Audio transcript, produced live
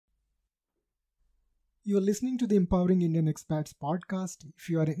You are listening to the Empowering Indian Expats podcast. If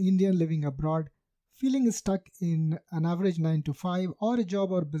you are an Indian living abroad, feeling stuck in an average 9 to 5 or a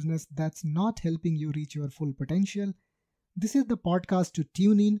job or business that's not helping you reach your full potential, this is the podcast to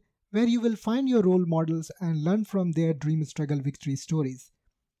tune in where you will find your role models and learn from their dream struggle victory stories.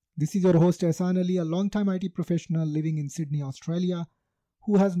 This is your host Ehsan Ali, a long-time IT professional living in Sydney, Australia,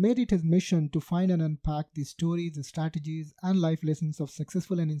 who has made it his mission to find and unpack the stories, the strategies, and life lessons of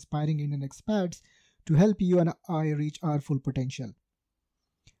successful and inspiring Indian expats to help you and I reach our full potential.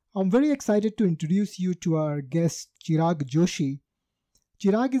 I'm very excited to introduce you to our guest, Chirag Joshi.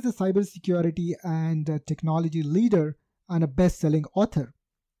 Chirag is a cybersecurity and technology leader and a best-selling author.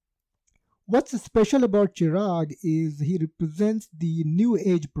 What's special about Chirag is he represents the new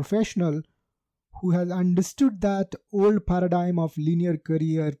age professional who has understood that old paradigm of linear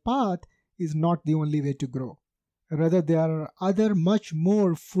career path is not the only way to grow. Rather, there are other much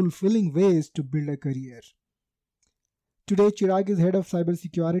more fulfilling ways to build a career. Today, Chirag is head of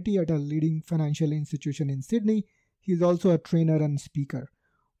cybersecurity at a leading financial institution in Sydney. He is also a trainer and speaker.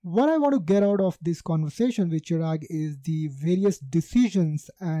 What I want to get out of this conversation with Chirag is the various decisions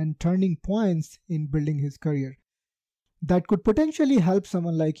and turning points in building his career that could potentially help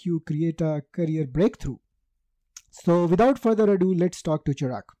someone like you create a career breakthrough. So without further ado, let's talk to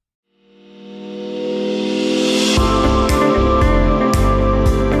Chirag.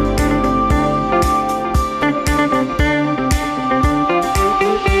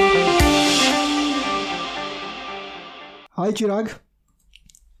 Hi Chirag.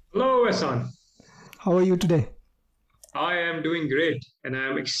 Hello, Ehsan. How are you today? I am doing great and I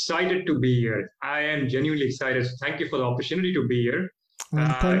am excited to be here. I am genuinely excited. So thank you for the opportunity to be here.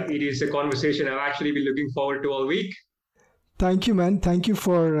 It is a conversation I've actually been looking forward to all week. Thank you, man. Thank you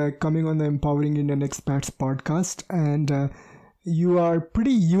for coming on the Empowering Indian Expats podcast. And you are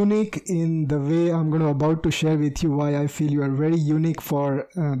pretty unique in the way I'm going to about to share with you why I feel you are very unique for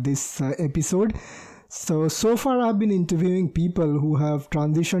this episode. So far I've been interviewing people who have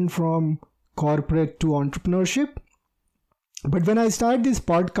transitioned from corporate to entrepreneurship. But when I started this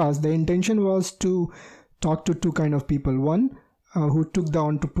podcast, the intention was to talk to two kind of people. One, who took the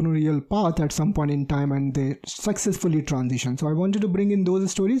entrepreneurial path at some point in time and they successfully transitioned. So I wanted to bring in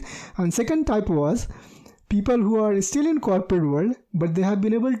those stories. And second type was people who are still in corporate world, but they have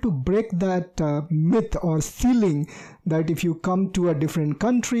been able to break that myth or ceiling that if you come to a different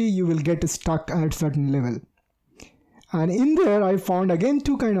country, you will get stuck at certain level. And in there, I found again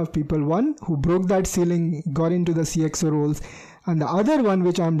two kind of people. One who broke that ceiling, got into the CXO roles. And the other one,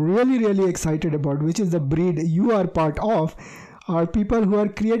 which I'm really excited about, which is the breed you are part of, are people who are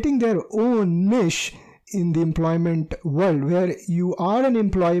creating their own niche in the employment world, where you are an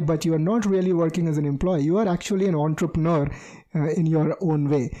employee, but you are not really working as an employee. You are actually an entrepreneur in your own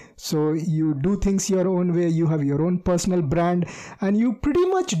way. So you do things your own way, you have your own personal brand, and you pretty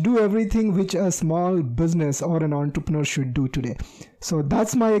much do everything which a small business or an entrepreneur should do today. So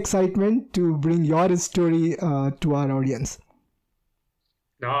that's my excitement to bring your story to our audience.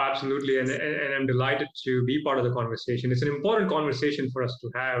 No, absolutely. And I'm delighted to be part of the conversation. It's an important conversation for us to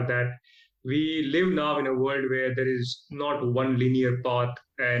have that we live now in a world where there is not one linear path.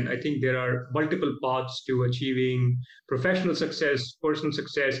 And I think there are multiple paths to achieving professional success, personal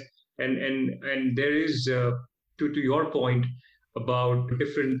success. And there is, to your point about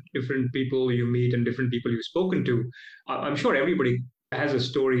different people you meet and different people you've spoken to, I'm sure everybody has a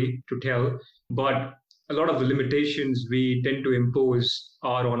story to tell, but a lot of the limitations we tend to impose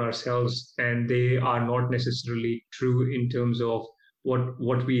are on ourselves, and they are not necessarily true in terms of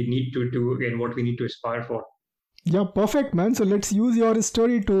what we need to do and what we need to aspire for. Yeah, perfect, man. So let's use your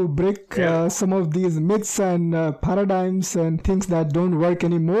story to break some of these myths and paradigms and things that don't work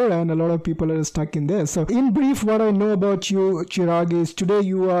anymore, and a lot of people are stuck in there. So in brief, what I know about you, Chirag, is today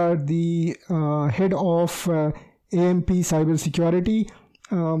you are the head of AMP Cybersecurity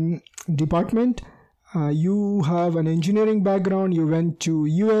department. You have an engineering background. You went to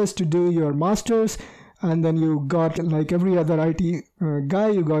US to do your master's, and then you got, like every other IT guy,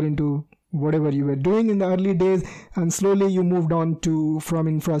 you got into whatever you were doing in the early days, and slowly you moved on from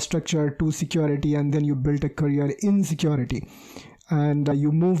infrastructure to security, and then you built a career in security. And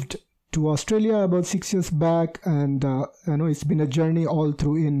you moved to Australia about 6 years back, and I know it's been a journey all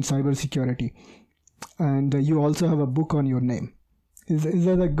through in cybersecurity. And you also have a book on your name. Is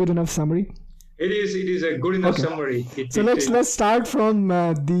that a good enough summary? It is a good enough summary. Let's start from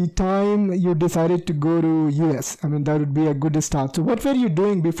the time you decided to go to US. I mean, that would be a good start. So what were you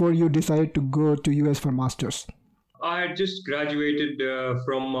doing before you decided to go to US for masters? I had just graduated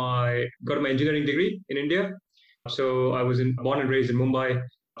got my engineering degree in India. So I was born and raised in Mumbai.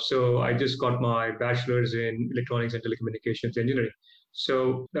 So I just got my bachelor's in electronics and telecommunications engineering.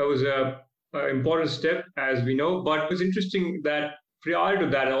 So that was a important step, as we know. But it was interesting that prior to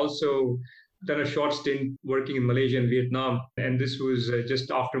that, I also done a short stint working in Malaysia and Vietnam, and this was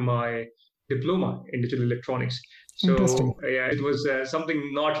just after my diploma in digital electronics. Interesting. So yeah, it was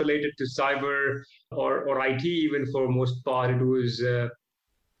something not related to cyber or IT even for most part. It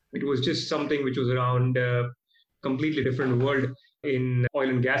was just something which was around a completely different world in oil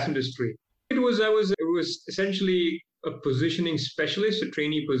and gas industry. It was essentially a positioning specialist, a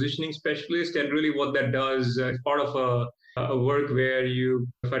trainee positioning specialist, and really what that does is part of a work where you,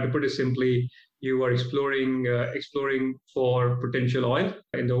 if I had to put it simply, you are exploring for potential oil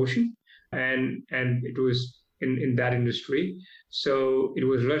in the ocean, and it was in that industry. So it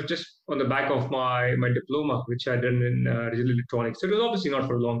was just on the back of my diploma, which I done in digital electronics. So it was obviously not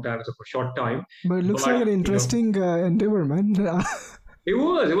for a long time; it was for a short time. But it looks like But an interesting endeavor, man. it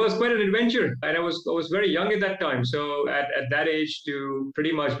was quite an adventure, and I was very young at that time. So at that age, to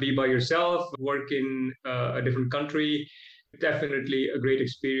pretty much be by yourself, work in a different country, definitely a great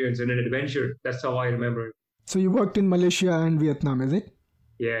experience and an adventure. That's how I remember it. So you worked in Malaysia and Vietnam, is it?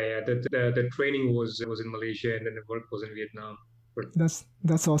 Yeah, yeah. The training was in Malaysia, and then the work was in Vietnam. But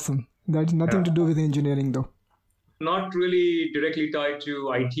That's awesome. That's nothing yeah, to do with engineering, though. not really directly tied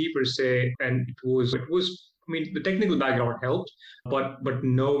to IT per se, and it was. I mean, the technical background helped, but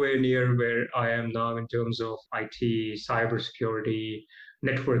nowhere near where I am now in terms of IT, cybersecurity,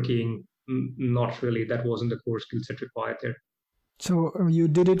 networking. Not really. That wasn't the core skill set required there. So you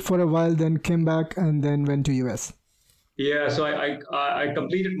did it for a while, then came back, and then went to US. Yeah, so I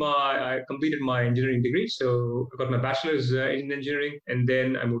completed my engineering degree. So I got my bachelor's in engineering, and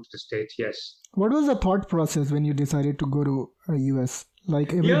then I moved to the States. Yes. What was the thought process when you decided to go to US?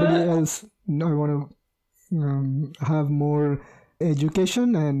 Like everybody Yeah, else, "No, I want to have more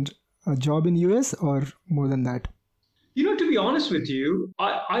education and a job in US, or more than that." to be honest with you,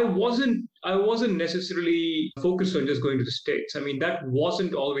 I wasn't necessarily focused on just going to the States. I mean, that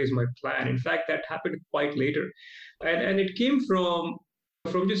wasn't always my plan. In fact, that happened quite later. And it came from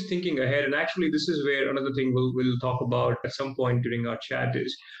just thinking ahead. And actually this is where another thing we'll talk about at some point during our chat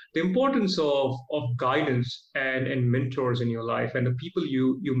is the importance of guidance and mentors in your life and the people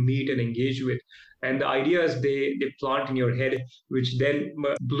you meet and engage with and the ideas they plant in your head which then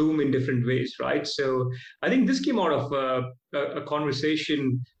bloom in different ways, right? So I think this came out of a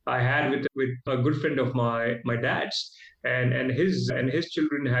conversation I had with a good friend of my dad's, and his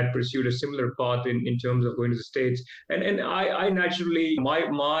children had pursued a similar path in terms of going to the States. And I naturally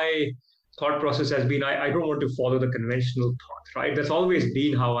my thought process has been I don't want to follow the conventional path, right? That's always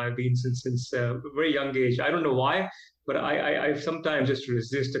been how I've been since a very young age. I don't know why, but I sometimes just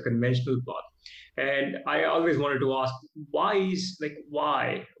resist the conventional path. And I always wanted to ask, why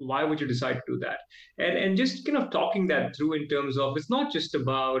would you decide to do that? And just kind of talking that through in terms of it's not just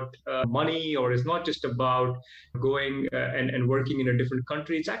about money, or it's not just about going and working in a different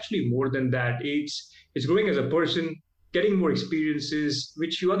country. It's actually more than that. It's growing as a person, getting more experiences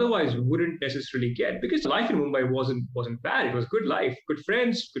which you otherwise wouldn't necessarily get, because life in Mumbai wasn't bad. It was good life, good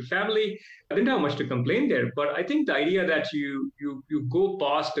friends, good family. I didn't have much to complain there. But I think the idea that you go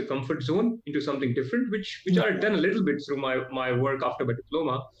past the comfort zone into something different, which Yeah. I've done a little bit through my work after my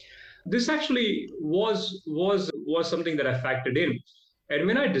diploma, this actually was something that I factored in. And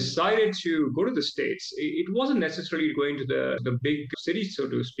when I decided to go to the States, it wasn't necessarily going to the big cities, so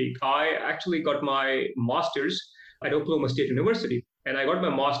to speak. I actually got my master's at Oklahoma State University, and I got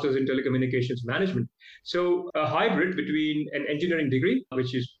my master's in telecommunications management. So a hybrid between an engineering degree,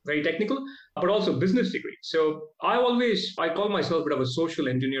 which is very technical, but also business degree. So I call myself a bit of a social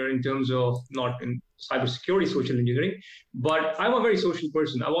engineer in terms of not in cybersecurity social engineering, but I'm a very social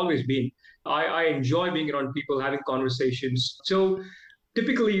person. I've always been. I enjoy being around people, having conversations. So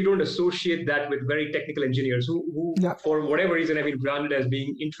typically you don't associate that with very technical engineers who Yeah. for whatever reason have been branded as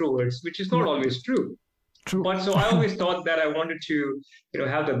being introverts, which is not Yeah. always true. True. But so I always thought that I wanted to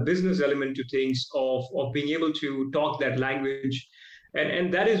have the business element to things of being able to talk that language,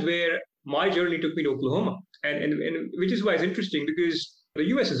 and that is where my journey took me to Oklahoma, and which is why it's interesting, because the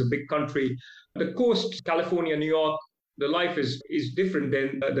US is a big country. The coast, California, New York, the life is different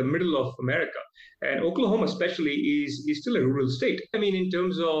than the middle of America, and Oklahoma especially is still a rural state. I mean, in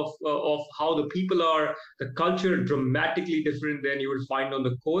terms of how the people are, the culture dramatically different than you would find on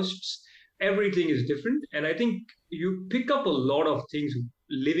the coasts. Everything is different, and I think you pick up a lot of things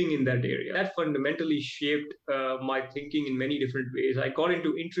living in that area that fundamentally shaped my thinking in many different ways. I got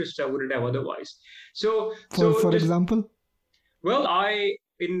into interests I wouldn't have otherwise. So For just example. well, I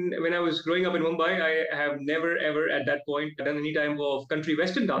when I was growing up in Mumbai, I have never ever at that point done any type of country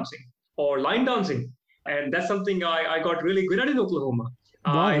western dancing or line dancing, and that's something I got really good at in Oklahoma.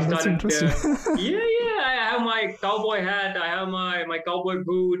 I Wow, that's started. interesting. Yeah. I have my cowboy hat. I have my cowboy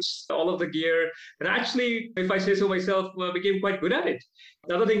boots, all of the gear, and actually, if I say so myself, became quite good at it.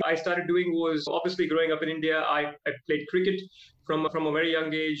 Another thing I started doing was obviously growing up in India. I played cricket from a very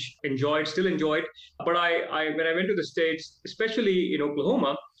young age. Still enjoyed. But I when I went to the States, especially in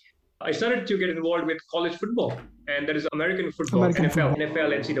Oklahoma, I started to get involved with college football, and that is American football, American football.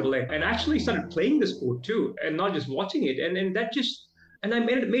 NFL, NCAA, and actually started playing the sport too, and not just watching it. And that just and I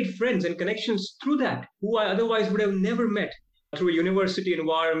made friends and connections through that, who I otherwise would have never met through a university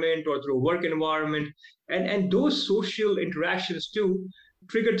environment or through a work environment, and those social interactions too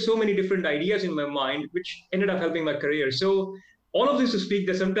triggered so many different ideas in my mind, which ended up helping my career. So all of this to speak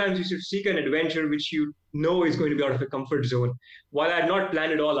that sometimes you should seek an adventure which you know is going to be out of your comfort zone. While I had not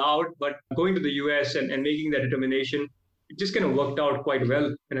planned it all out, but going to the US and making that determination, it just kind of worked out quite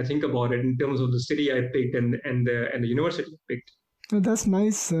well when I think about it in terms of the city I picked and the university I picked. That's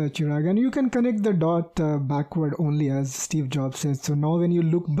nice, Chirag. And you can connect the dot backward only, as Steve Jobs said. So now when you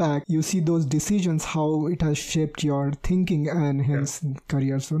look back, you see those decisions, how it has shaped your thinking and hence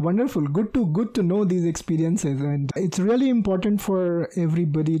career. So wonderful. Good to know these experiences. And it's really important for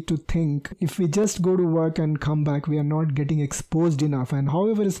everybody to think, if we just go to work and come back, we are not getting exposed enough. And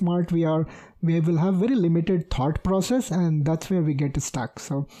however smart we are, we will have very limited thought process, and that's where we get stuck.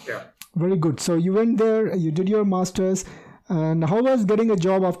 So very good. So you went there, you did your master's. And how was getting a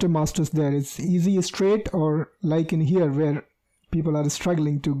job after master's there? It's easy, straight, or like in here where people are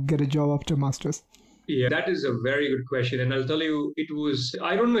struggling to get a job after master's? Yeah, that is a very good question. And I'll tell you,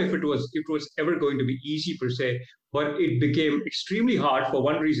 I don't know if it was ever going to be easy per se, but it became extremely hard for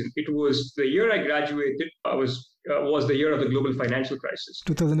one reason. It was the year I graduated, was the year of the global financial crisis.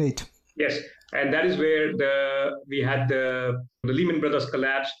 2008. Yes. And that is where we had the Lehman Brothers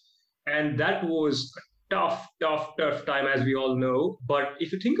collapse. And that was tough time, as we all know. But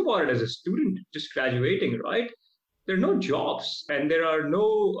if you think about it as a student just graduating, right, there are no jobs and there are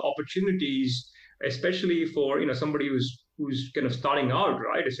no opportunities, especially for somebody who's kind of starting out,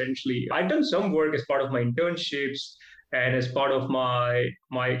 right? Essentially, I've done some work as part of my internships and as part of my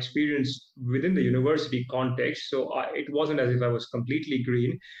experience within the university context. So it wasn't as if I was completely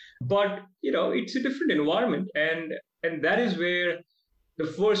green, but it's a different environment, and that is where the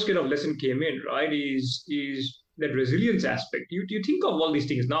first kind of lesson came in, right? Is that resilience aspect. You think of all these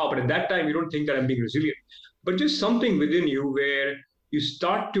things now, but at that time you don't think that I'm being resilient. But just something within you where you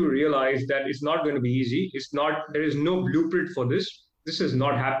start to realize that it's not going to be easy. There is no blueprint for this. This has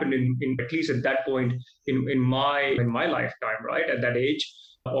not happened in at least at that point in my lifetime, right? At that age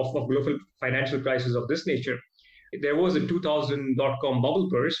of global financial crisis of this nature. There was a 2000 .com bubble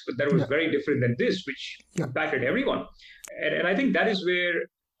burst, but that was very different than this, which impacted everyone. And I think that is where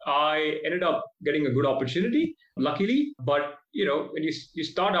I ended up getting a good opportunity, luckily. But when you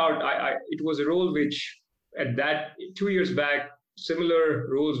start out, it was a role which at that 2 years back, similar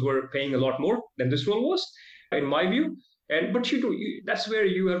roles were paying a lot more than this role was, in my view. But that's where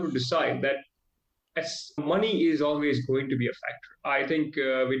you have to decide that as money is always going to be a factor. I think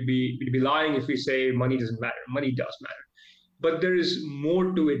we'd be lying if we say money doesn't matter. Money does matter, but there is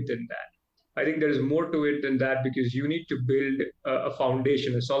more to it than that. I think there is more to it than that, because you need to build a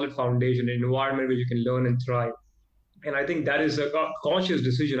foundation, a solid foundation, an environment where you can learn and thrive. And I think that is a conscious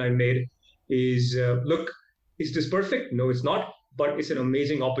decision I made. Is look, is this perfect? No, it's not. But it's an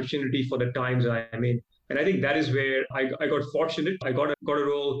amazing opportunity for the times I'm in. And I think that is where I got fortunate. I got a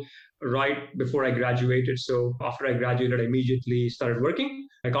role right before I graduated. So after I graduated, I immediately started working.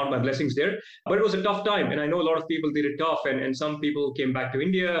 I count my blessings there. But it was a tough time. And I know a lot of people did it tough. And some people came back to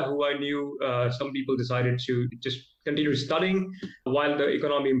India who I knew. Some people decided to just continue studying while the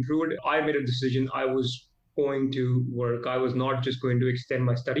economy improved. I made a decision. I was going to work. I was not just going to extend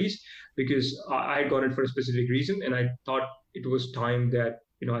my studies, because I had got it for a specific reason. And I thought it was time that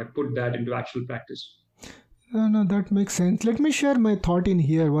I put that into actual practice. No, that makes sense. Let me share my thought in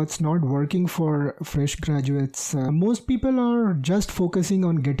here. What's not working for fresh graduates? Most people are just focusing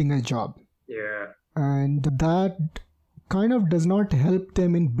on getting a job. Yeah. And that kind of does not help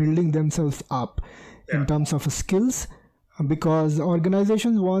them in building themselves up in terms of skills, because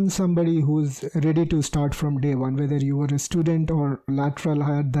organizations want somebody who's ready to start from day one, whether you are a student or lateral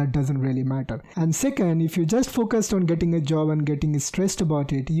hire, that doesn't really matter. And second, if you just focused on getting a job and getting stressed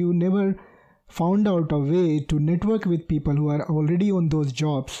about it, you never found out a way to network with people who are already on those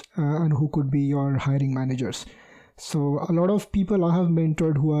jobs and who could be your hiring managers. So a lot of people I have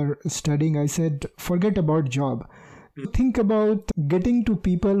mentored who are studying, I said, forget about job. Think about getting to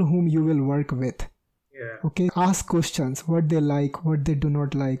people whom you will work with. Yeah. Okay, ask questions, what they like, what they do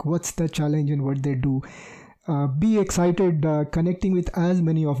not like, what's the challenge in what they do. Be excited connecting with as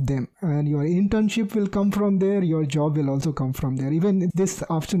many of them, and your internship will come from there, your job will also come from there. Even this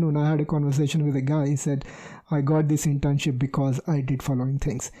afternoon I had a conversation with a guy. He said, I got this internship because I did following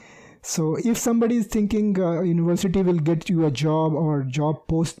things. So if somebody is thinking university will get you a job or job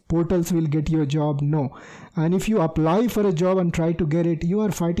portals will get you a job, no. And if you apply for a job and try to get it, you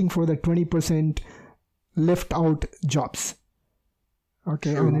are fighting for the 20% left out jobs.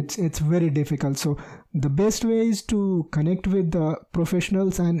 Okay, True. and it's very difficult. So the best way is to connect with the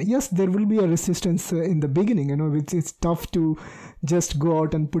professionals, and yes, there will be a resistance in the beginning. It's tough to just go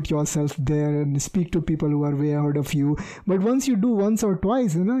out and put yourself there and speak to people who are way ahead of you. But once you do once or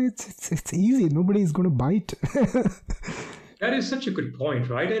twice, it's easy. Nobody is going to bite. That is such a good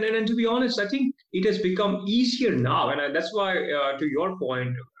point, right? And to be honest, I think it has become easier now, and that's why, to your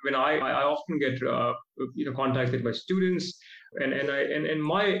point, when I often get contacted by students, and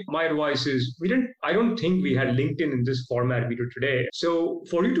my advice is I don't think we had LinkedIn in this format we do today. So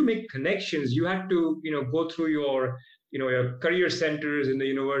for you to make connections, you had to go through your your career centers in the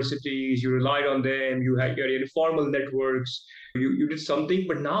universities. You relied on them. You had your informal networks. You did something,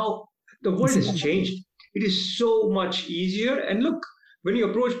 but now the world has changed. It is so much easier. And look, when you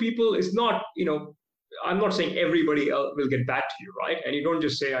approach people, it's not, I'm not saying everybody else will get back to you, right? And you don't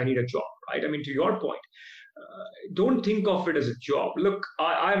just say, I need a job, right? I mean, to your point, don't think of it as a job. Look,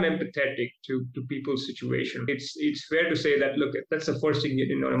 I'm empathetic to people's situation. It's fair to say that, look, that's the first thing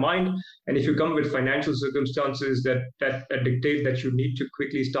in your mind. And if you come with financial circumstances that dictate that you need to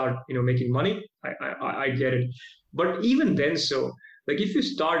quickly start, making money, I get it. But even then, so like if you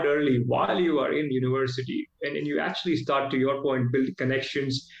start early while you are in university and you actually start, to your point, build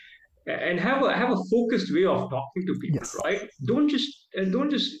connections and have a focused way of talking to people, Yes. right? Don't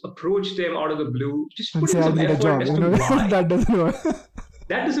just approach them out of the blue. Just And put say, in I some need a effort job. as to why. That doesn't work.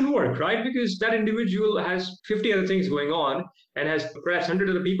 That doesn't work, right? Because that individual has 50 other things going on and has perhaps 100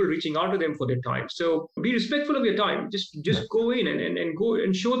 other people reaching out to them for their time. So be respectful of your time. Just go in and go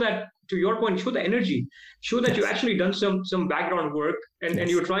and show that, to your point, show the energy, show that you actually done some background work and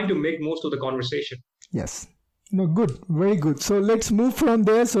you're trying to make most of the conversation. Yes. No, good. Very good. So let's move from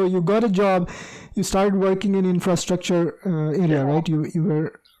there. So you got a job, you started working in infrastructure area, right? You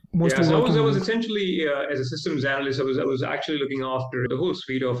were mostly so working I was essentially as a systems analyst. I was actually looking after the whole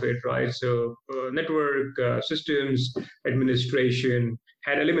suite of it, right? So network, systems, administration,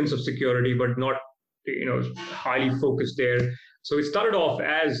 had elements of security, but not highly focused there. So it started off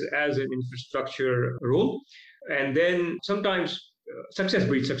as an infrastructure role, and then sometimes success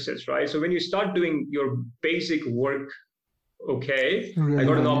breeds success, right? So when you start doing your basic work, okay, I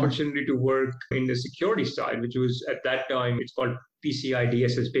got an opportunity to work in the security side, which was at that time, it's called PCI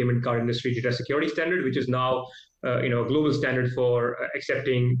DSS, Payment Card Industry Data Security Standard, which is now a global standard for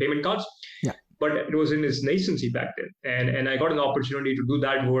accepting payment cards. Yeah. But it was in its nascency back then, and I got an opportunity to do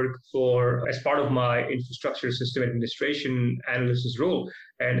that work as part of my infrastructure system administration analyst's role,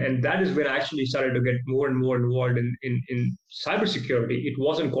 and that is when I actually started to get more and more involved in cybersecurity. It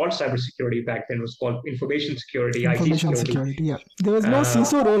wasn't called cybersecurity back then; it was called information security, Information IT security. Yeah, there was no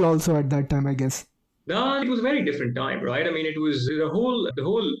CISO role also at that time, I guess. No, it was a very different time, right? I mean, it was the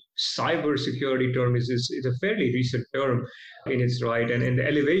whole cyber security term is a fairly recent term in its right, and the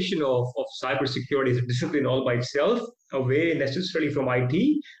elevation of cybersecurity as a discipline all by itself, away necessarily from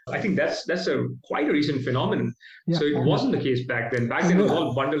IT. I think that's quite a recent phenomenon. Yeah. So it wasn't the case back then. Back then, it was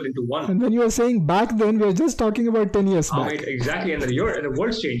all bundled into one. And when you were saying back then, we are just talking about 10 years back. Right, exactly. And the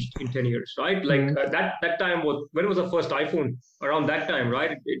world's changed in 10 years, right? Like that time, when was the first iPhone? Around that time,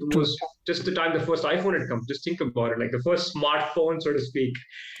 right? It was just the time the first iPhone had come. Just think about it, like the first smartphone, so to speak.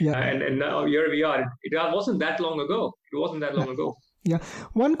 Yeah. And now here we are. It wasn't that long ago. It wasn't that long ago. Yeah.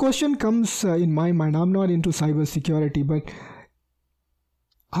 One question comes in my mind. I'm not into cybersecurity, but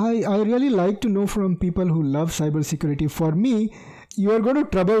I really like to know from people who love cybersecurity. For me, you are going to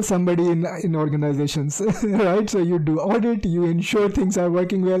trouble somebody in organizations, right? So you do audit, you ensure things are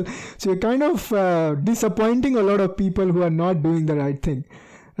working well. So you're kind of disappointing a lot of people who are not doing the right thing.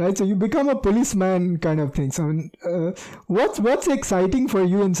 Right, so you become a policeman kind of thing. So, what's exciting for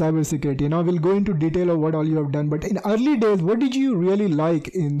you in cybersecurity? Now we'll go into detail of what all you have done. But in early days, what did you really like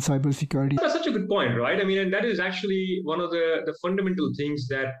in cybersecurity? That's such a good point, right? I mean, and that is actually one of the fundamental things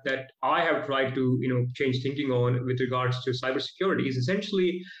that I have tried to change thinking on with regards to cybersecurity is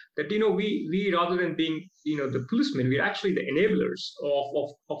essentially that we rather than being the policemen, we're actually the enablers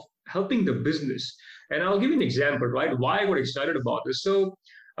of helping the business. And I'll give you an example, right? Why I got excited about this. So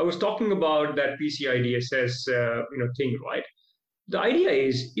I was talking about that PCI DSS thing, right? The idea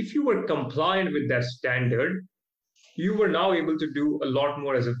is if you were compliant with that standard, you were now able to do a lot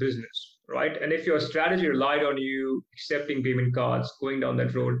more as a business, right? And if your strategy relied on you accepting payment cards, going down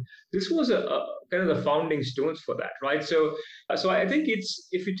that road, this was a kind of the founding stones for that, right? So I think it's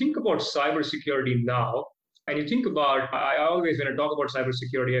if you think about cybersecurity now, and you think about, I always when I talk about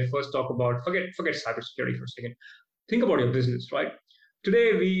cybersecurity, I first talk about forget cybersecurity for a second. Think about your business, right?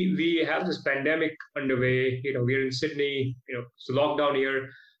 Today we have this pandemic underway. We're in Sydney. It's a lockdown here.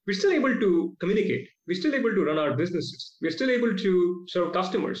 We're still able to communicate. We're still able to run our businesses. We're still able to serve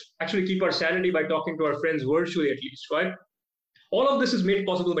customers, actually keep our sanity by talking to our friends virtually at least, right? All of this is made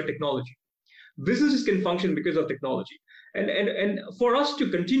possible by technology. Businesses can function because of technology. And for us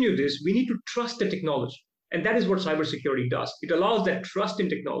to continue this, we need to trust the technology. And that is what cybersecurity does. It allows that trust in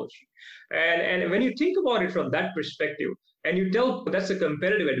technology. And when you think about it from that perspective, and you tell that's a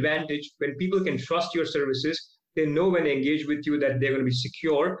competitive advantage when people can trust your services, they know when they engage with you that they're going to be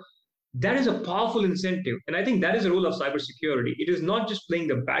secure. That is a powerful incentive. And I think that is the role of cybersecurity. It is not just playing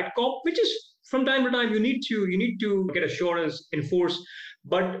the bad cop, which is from time to time you need to get assurance, enforce.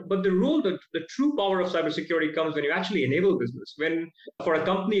 But the role, the true power of cybersecurity comes when you actually enable business. When for a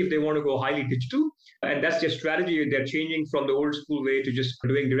company, if they want to go highly digital, and that's their strategy, they're changing from the old school way to just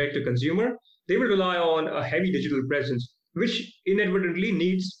doing direct to consumer, they will rely on a heavy digital presence, which inadvertently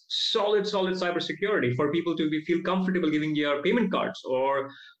needs solid cybersecurity for people to feel comfortable giving their payment cards or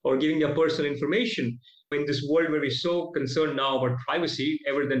giving their personal information in this world where we're so concerned now about privacy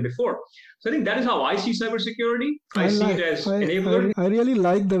ever than before. So I think that is how I see cybersecurity. I see it as enabler. I really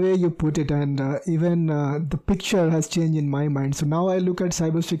like the way you put it, and even the picture has changed in my mind. So now I look at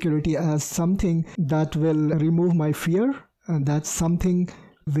cybersecurity as something that will remove my fear, and that's something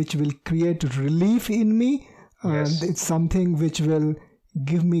which will create relief in me. Yes. And it's something which will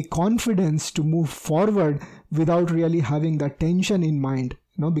give me confidence to move forward without really having that tension in mind.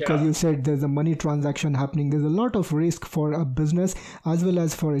 Because you said there's a money transaction happening. There's a lot of risk for a business as well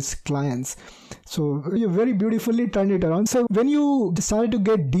as for its clients. So you very beautifully turned it around. So when you decided to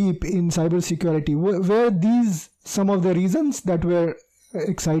get deep in cybersecurity, were these some of the reasons that were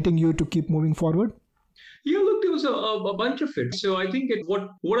exciting you to keep moving forward? Yeah, look, there was a bunch of it. So I think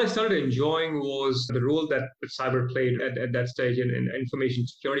what I started enjoying was the role that cyber played at that stage and information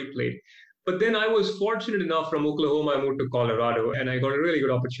security played. But then I was fortunate enough from Oklahoma, I moved to Colorado, and I got a really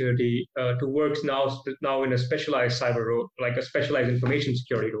good opportunity to work now in a specialized cyber role, like a specialized information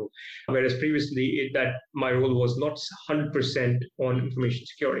security role. Whereas previously that my role was not 100% on information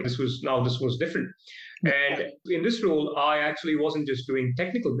security. This was different. And in this role, I actually wasn't just doing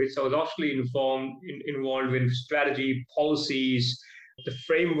technical bits. I was actually involved in strategy, policies, the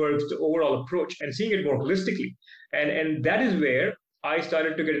frameworks, the overall approach, and seeing it more holistically. And that is where I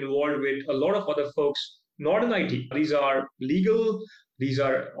started to get involved with a lot of other folks, not in IT. These are legal, these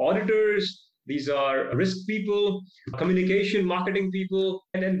are auditors, these are risk people, communication, marketing people.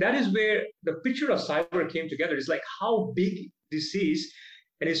 And then that is where the picture of cyber came together. It's like how big this is,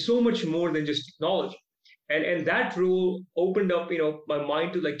 and it's so much more than just technology. And that role opened up, my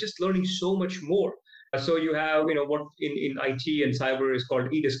mind to like just learning so much more. So you have, what in IT and cyber is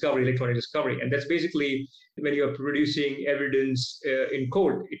called e-discovery, electronic discovery. And that's basically when you're producing evidence in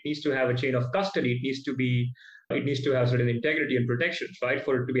code, it needs to have a chain of custody. It needs to have certain integrity and protections, right,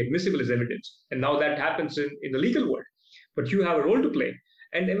 for it to be admissible as evidence. And now that happens in the legal world, but you have a role to play.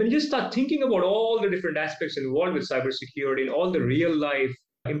 And when you just start thinking about all the different aspects involved with cybersecurity and all the real life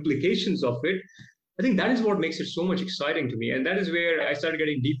implications of it, I think that is what makes it so much exciting to me. And that is where I started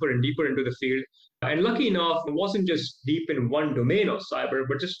getting deeper and deeper into the field. And lucky enough, it wasn't just deep in one domain of cyber,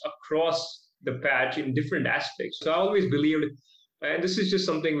 but just across the patch in different aspects. So I always believed, and this is just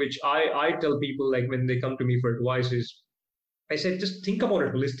something which I tell people, like when they come to me for advice, is I said, just think about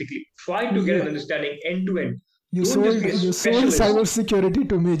it holistically. Try to get an understanding end to end. You sold cybersecurity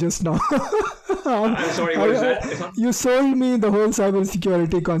to me just now. I'm sorry, what is that? You sold me the whole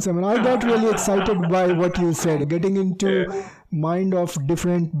cybersecurity concept, and I got really excited by what you said. Getting into mind of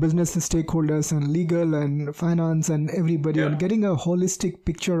different business stakeholders and legal and finance and everybody, and getting a holistic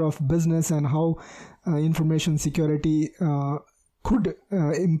picture of business and how information security could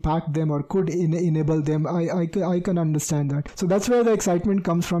impact them or could enable them. I can understand that. So that's where the excitement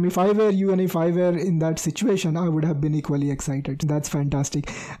comes from. If I were you and if I were in that situation, I would have been equally excited. That's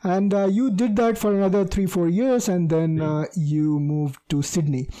fantastic. And you did that for another 3-4 years, and then you moved to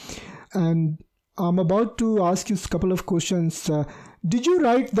Sydney. And I'm about to ask you a couple of questions. Did you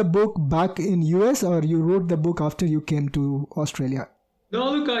write the book back in US, or you wrote the book after you came to Australia?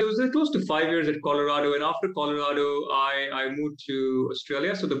 No, look, I was close to 5 years at Colorado, and after Colorado, I moved to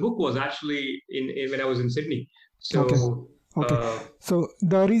Australia. So the book was actually in when I was in Sydney. Okay. So Okay. uh, So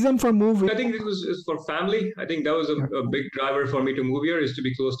the reason for move I think this was is for family. I think that was yeah. a big driver for me to move here is to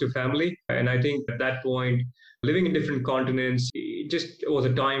be close to family. And I think at that point, living in different continents, it just was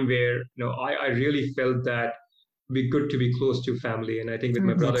a time where I really felt that it'd be good to be close to family. And I think with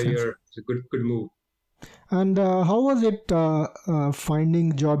my That brother makes sense. here, it's a good move. And how was it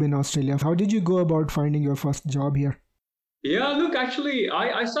finding job in Australia? How did you go about finding your first job here? Yeah, look, actually,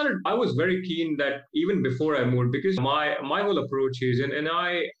 I was very keen that even before I moved, because my whole approach is, and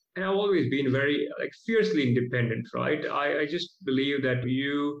I've always been very like fiercely independent, right? I just believe that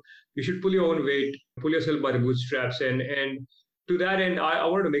you should pull your own weight, pull yourself by the bootstraps, and to that end, I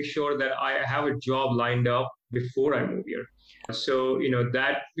wanted to make sure that I have a job lined up before I move here. So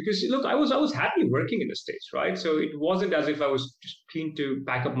that because look, I was happy working in the States, right? So it wasn't as if I was just keen to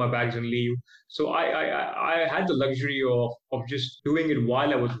pack up my bags and leave. So I had the luxury of just doing it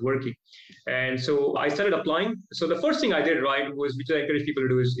while I was working. And so I started applying. So the first thing I did, right, was which I encourage people to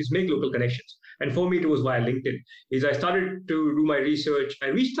do is make local connections. And for me, it was via LinkedIn. Is I started to do my research. I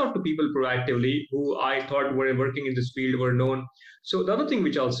reached out to people proactively who I thought were working in this field, were known. So the other thing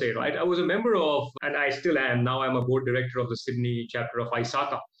which I'll say, right, I was a member of, and I still am now. I'm a board director of the Sydney chapter of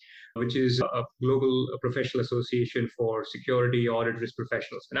ISACA, which is a global professional association for security audit risk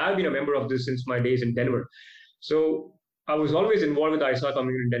professionals. And I've been a member of this since my days in Denver. So I was always involved with the ISACA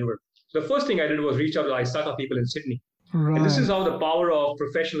community in Denver. The first thing I did was reach out to the ISACA people in Sydney. And this is Right. how the power of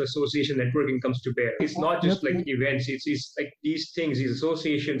professional association networking comes to bear. It's not Yep. just like events, it's like these things, these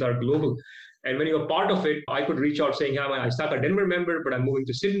associations are global. And when you're part of it, I could reach out saying, "Hi, I'm a Denver member, but I'm moving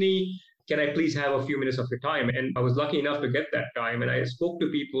to Sydney. Can I please have a few minutes of your time?" And I was lucky enough to get that time. And I spoke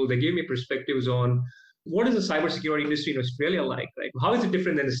to people, they gave me perspectives on what is the cybersecurity industry in Australia like? Like, how is it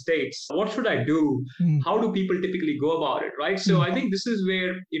different than the States? What should I do? Mm. How do people typically go about it? Right. So Mm. I think this is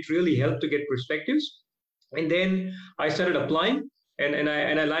where it really helped to get perspectives. And then I started applying, and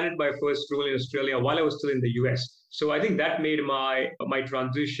I landed my first role in Australia while I was still in the US. So I think that made my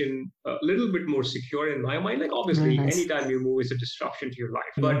transition a little bit more secure in my mind. Like Very obviously, nice. anytime you move is a disruption to your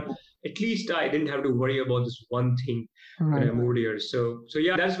life, Yeah. but at least I didn't have to worry about this one thing when I Right. moved here. So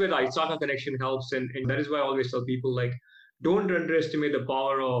yeah, that's where the Isaka connection helps, and that is why I always tell people like, don't underestimate the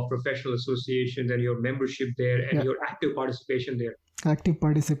power of professional associations and your membership there and Yeah. your active participation there. Active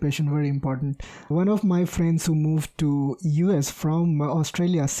participation, very important. One of my friends who moved to US from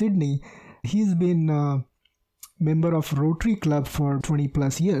Australia, Sydney, he's been a member of Rotary Club for 20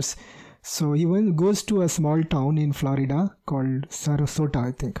 plus years. So he goes to a small town in Florida called Sarasota,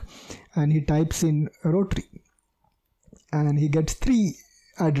 I think, and he types in Rotary and he gets 3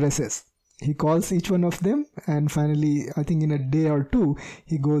 addresses. He calls each one of them, and finally, I think in a day or two,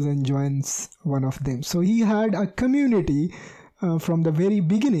 he goes and joins one of them. So he had a community from the very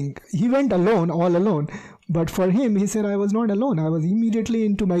beginning. He went alone, all alone. But for him, he said, I was not alone. I was immediately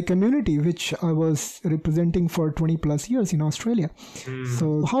into my community, which I was representing for 20 plus years in Australia.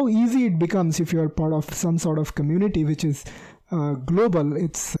 So, how easy it becomes if you're part of some sort of community which is global,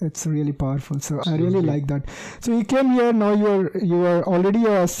 it's really powerful. So I really like that. So you came here, now you are already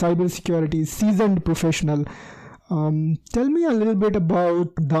a cybersecurity seasoned professional. Tell me a little bit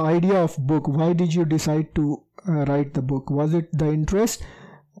about the idea of book. Why did you decide to write the book? Was it the interest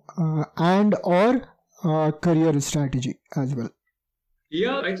and or career strategy as well?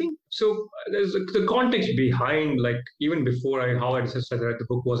 Yeah, I think so. There's the context behind, like even before how I decided to write the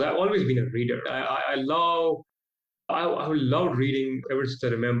book was I've always been a reader. I loved reading ever since I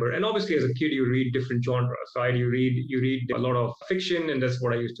remember. And obviously, as a kid, you read different genres, right? You read a lot of fiction, and that's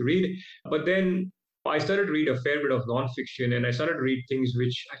what I used to read. But then I started to read a fair bit of nonfiction, and I started to read things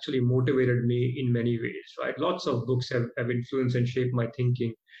which actually motivated me in many ways, right? Lots of books have influenced and shaped my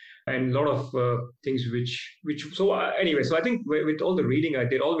thinking, and a lot of things which. So anyway, so I think with all the reading I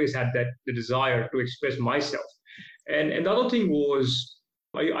did, always had that the desire to express myself. And the other thing was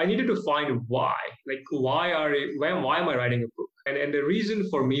I needed to find why. Like why am I writing a book? And the reason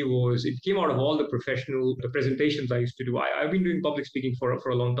for me was it came out of all the professional the presentations I used to do. I've been doing public speaking for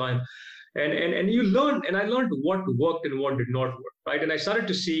a long time. And you learn, and I learned what worked and what did not work, right? And I started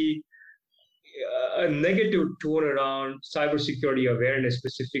to see a negative tone around cybersecurity awareness,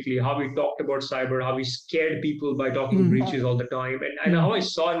 specifically how we talked about cyber, how we scared people by talking breaches all the time, and how I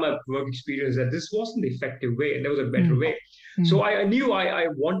saw in my work experience that this wasn't the effective way, and there was a better way. So I knew I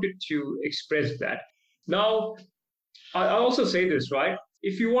wanted to express that. Now, I also say this, right?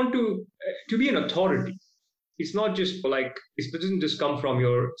 If you want to be an authority, it's not just like it doesn't just come from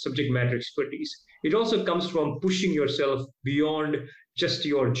your subject matter expertise. it also comes from pushing yourself beyond just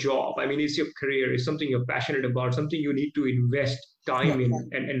your job. I mean, it's your career, it's something you're passionate about, something you need to invest Yeah. time in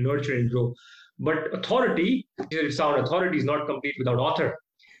and nurture and grow. But authority, sound authority is not complete without author.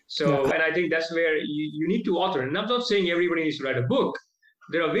 So, Yeah. and I think that's where you need to author. And I'm not saying everybody needs to write a book.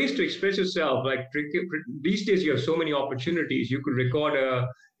 There are ways to express yourself. Like these days, you have so many opportunities. You could record a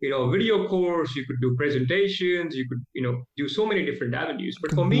video course. You could do presentations. You could do so many different avenues.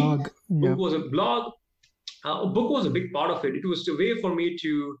 But for Good me, blog. Yeah. a book was a big part of it. It was a way for me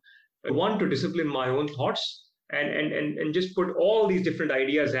to one to discipline my own thoughts and just put all these different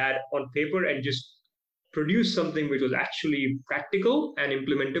ideas on paper and just produce something which was actually practical and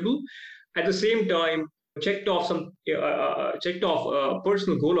implementable. At the same time, checked off a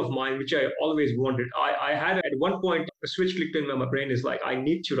personal goal of mine, which I always wanted. I had at one point a switch clicked in my brain is like, I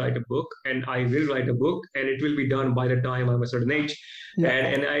need to write a book, and I will write a book, and it will be done by the time I'm a certain age. Yeah.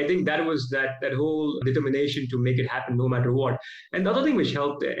 And I think that was that whole determination to make it happen no matter what. And the other thing which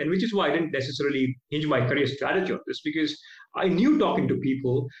helped, and which is why I didn't necessarily hinge my career strategy on this, because I knew talking to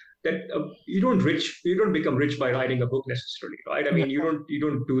people that you don't become rich by writing a book necessarily, right? I mean, you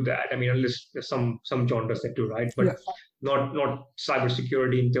don't do that. I mean, unless there's some genres that do, right? But not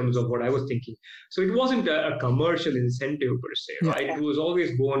cybersecurity in terms of what I was thinking. So it wasn't a commercial incentive per se, right? It was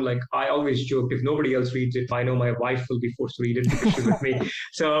always born, like I always joked, if nobody else reads it, I know my wife will be forced to read it because she's with me.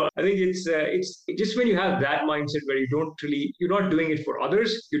 So I think it's just when you have that mindset where you're not doing it for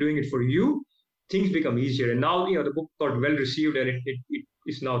others, you're doing it for you, things become easier. And now, the book got well received, and it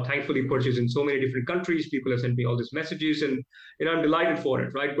is now thankfully purchased in so many different countries. People have sent me all these messages, and I'm delighted for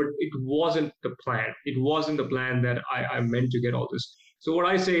it, right? But it wasn't the plan. It wasn't the plan that I meant to get all this. So what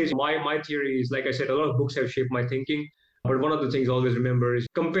I say is my theory is, like I said, a lot of books have shaped my thinking. But one of the things I always remember is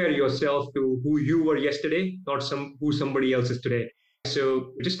compare yourself to who you were yesterday, not who somebody else is today.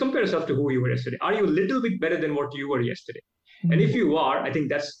 So just compare yourself to who you were yesterday. Are you a little bit better than what you were yesterday? And if you are, I think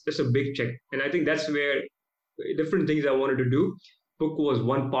that's a big check. And I think that's where different things I wanted to do. Book was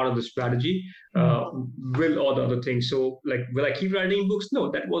one part of the strategy. Will all the other things. So, like, will I keep writing books?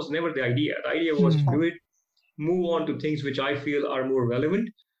 No, that was never the idea. The idea was to do it, move on to things which I feel are more relevant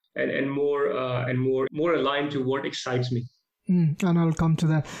and more aligned to what excites me. And I'll come to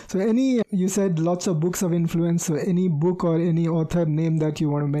that. So you said lots of books of influence. So any book or any author name that you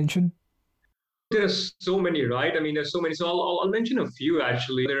want to mention? There's so many, right? I mean, there's so many. So I'll mention a few,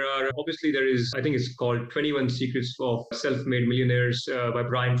 actually. There is, I think it's called 21 Secrets of Self-Made Millionaires by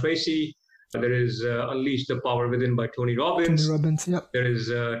Brian Tracy. There is Unleash the Power Within by Tony Robbins. There is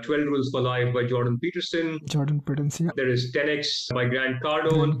 12 Rules for Life by Jordan Peterson. There is 10X by Grant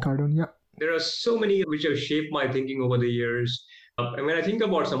Cardone. There are so many which have shaped my thinking over the years. And when I think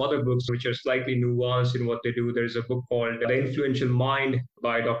about some other books which are slightly nuanced in what they do, there's a book called The Influential Mind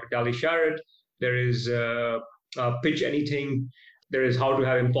by Dr. Tali Sharot. There is Pitch Anything. There is How to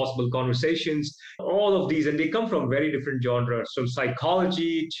Have Impossible Conversations. All of these, and they come from very different genres, from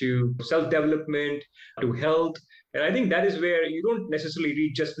psychology to self-development to health. And I think that is where you don't necessarily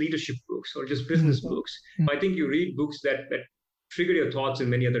read just leadership books or just business books. I think you read books that trigger your thoughts in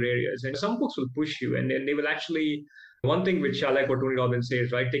many other areas. And some books will push you, and they will actually, one thing which I like what Tony Robbins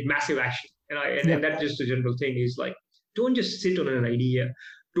says, right? Take massive action. And that's just a general thing is like, don't just sit on an idea.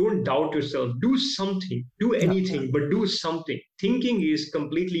 Don't doubt yourself. Do something. Do anything, but do something. Thinking is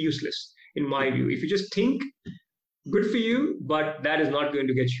completely useless, in my view. If you just think, good for you, but that is not going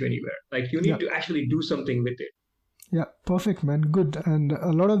to get you anywhere. Like, you need to actually do something with it. Yeah, perfect, man. Good. And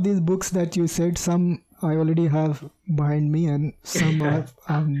a lot of these books that you said, some I already have behind me, and some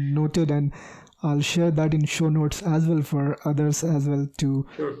I've noted, and I'll share that in show notes as well for others as well to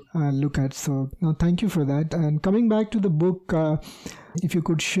look at. So no, thank you for that. And coming back to the book, if you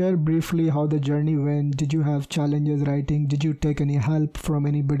could share briefly how the journey went. Did you have challenges writing? Did you take any help from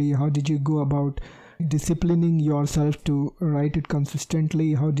anybody? How did you go about disciplining yourself to write it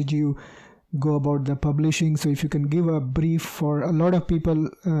consistently? How did you go about the publishing? So if you can give a brief for a lot of people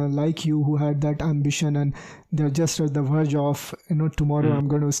like you who had that ambition and they're just at the verge of, tomorrow I'm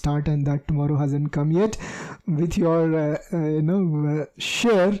going to start, and that tomorrow hasn't come yet. With your,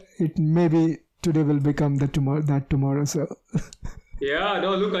 share, it maybe today will become that tomorrow. So. Yeah,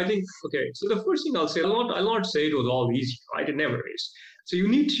 no, look, I think, okay. So the first thing I'll say, I'll not say it was all easy, right? It never is. So you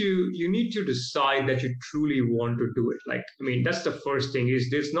need to decide that you truly want to do it. Like, I mean, that's the first thing. Is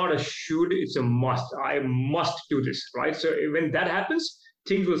there's not a should, it's a must. I must do this, right? So when that happens,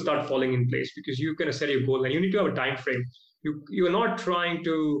 things will start falling in place because you kind of set your goal and you need to have a time frame. You're not trying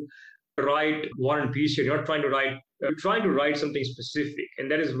to write War and Peace here. You're trying to write something specific,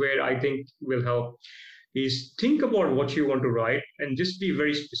 and that is where I think will help. is think about what you want to write and just be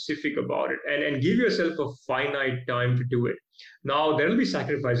very specific about it, and give yourself a finite time to do it. Now, there will be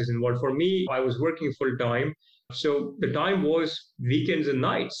sacrifices involved. For me, I was working full time. So the time was weekends and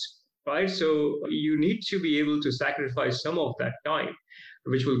nights, right? So you need to be able to sacrifice some of that time,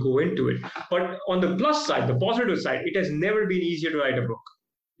 which will go into it. But on the plus side, the positive side, it has never been easier to write a book.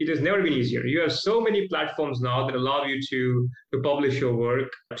 It has never been easier. You have so many platforms now that allow you to publish your work.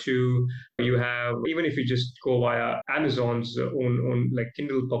 You have, even if you just go via Amazon's own like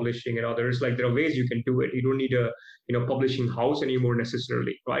Kindle publishing and others, like there are ways you can do it. You don't need a publishing house anymore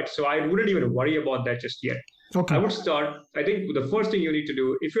necessarily, right? So I wouldn't even worry about that just yet. Okay. I would start. I think the first thing you need to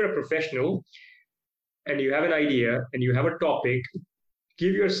do, if you're a professional and you have an idea and you have a topic,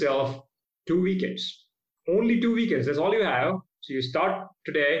 give yourself 2 weekends. Only 2 weekends. That's all you have. So you start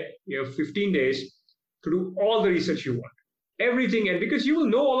today, you have 15 days to do all the research you want. Everything, and because you will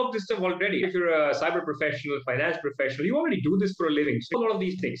know all of this stuff already. If you're a cyber professional, finance professional, you already do this for a living. So a lot of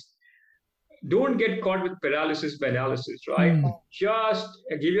these things. Don't get caught with paralysis by analysis, right? Just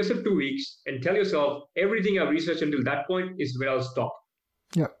give yourself 2 weeks and tell yourself everything I've researched until that point is where I'll stop.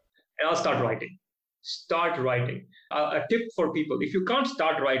 Yeah. And I'll start writing. Start writing. A tip for people, if you can't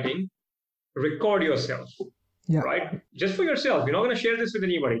start writing, record yourself. Yeah. Right? Just for yourself. You're not going to share this with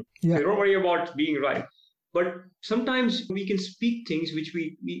anybody. Yeah. So don't worry about being right. But sometimes we can speak things which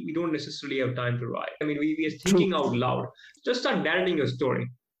we don't necessarily have time to write. I mean, we are thinking out loud. Just start narrating your story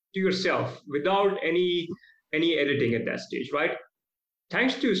to yourself without any editing at that stage, right?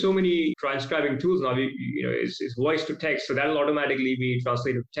 Thanks to so many transcribing tools now, is voice to text. So that'll automatically be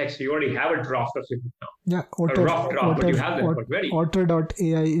translated to text. So you already have a draft of it now. Yeah. A rough draft, but you have that ready.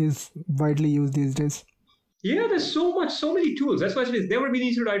 Otter.ai is widely used these days. Yeah, there's so many tools. That's why it's never been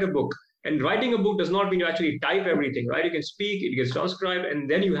easy to write a book. And writing a book does not mean you actually type everything, right? You can speak, it gets transcribed, and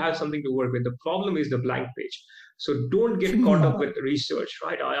then you have something to work with. The problem is the blank page. So don't get caught up with research,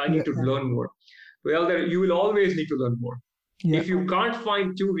 right? I need to learn more. Well, you will always need to learn more. Yeah. If you can't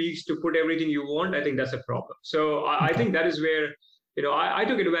find 2 weeks to put everything you want, I think that's a problem. So I think that is where, I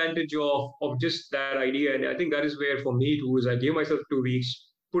took advantage of just that idea. And I think that is where for me it was, I gave myself 2 weeks,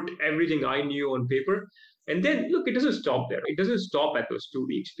 put everything I knew on paper. And then, look, it doesn't stop there. It doesn't stop at those 2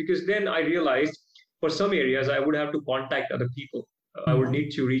 weeks, because then I realized for some areas I would have to contact other people. I would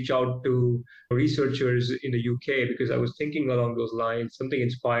need to reach out to researchers in the UK because I was thinking along those lines. Something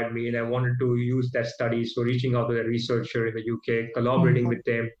inspired me and I wanted to use that study. So reaching out to a researcher in the UK, collaborating with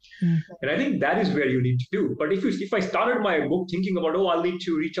them. And I think that is where you need to do. But if I started my book thinking about, I'll need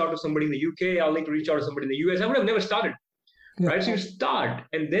to reach out to somebody in the UK, I'll need to reach out to somebody in the US, I would have never started. Yeah. Right? So you start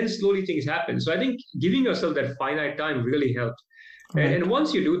and then slowly things happen. So I think giving yourself that finite time really helps. Right. And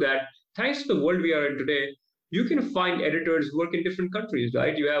once you do that, thanks to the world we are in today, you can find editors who work in different countries,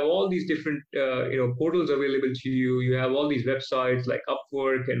 right? You have all these different portals available to you. You have all these websites like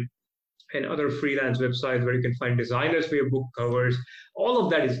Upwork and other freelance websites where you can find designers for your book covers. All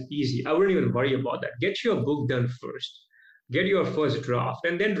of that is easy. I wouldn't even worry about that. Get your book done first. Get your first draft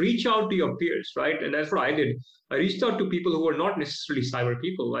and then reach out to your peers, right? And that's what I did. I reached out to people who were not necessarily cyber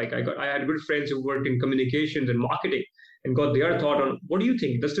people. Like I had good friends who worked in communications and marketing and got their thought on, what do you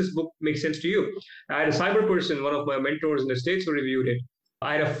think? Does this book make sense to you? I had a cyber person, one of my mentors in the States, who reviewed it.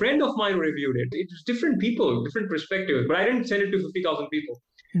 I had a friend of mine who reviewed it. It was different people, different perspectives, but I didn't send it to 50,000 people.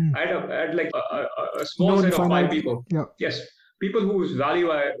 I had like a small set of 5 people. Yeah. Yes. People whose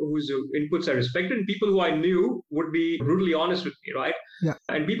whose inputs I respected, and people who I knew would be brutally honest with me, right? Yeah.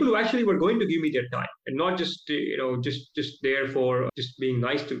 And people who actually were going to give me their time and not just just there for just being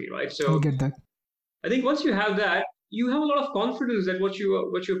nice to me, right? So I get that. I think once you have that, you have a lot of confidence that what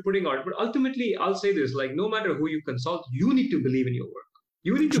you're putting out. But ultimately, I'll say this: like, no matter who you consult, you need to believe in your work.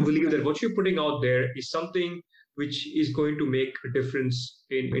 You need to believe that what you're putting out there is something which is going to make a difference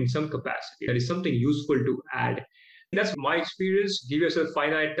in some capacity. That is something useful to add. That's my experience. Give yourself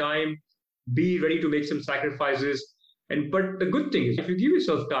finite time. Be ready to make some sacrifices. But the good thing is, if you give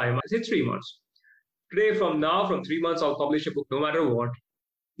yourself time, say 3 months. Today, from 3 months, I'll publish a book no matter what.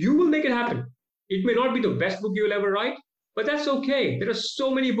 You will make it happen. It may not be the best book you'll ever write, but that's okay. There are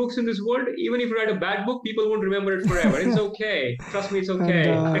so many books in this world. Even if you write a bad book, people won't remember it forever. It's okay. Trust me, it's okay.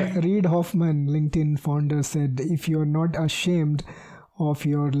 And, Reid Hoffman, LinkedIn founder, said, if you're not ashamed of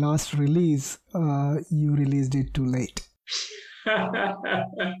your last release, you released it too late.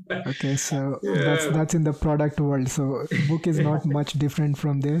 Okay, so that's in the product world. So book is not much different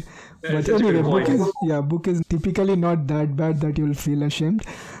from there. But anyway, book is typically not that bad that you'll feel ashamed.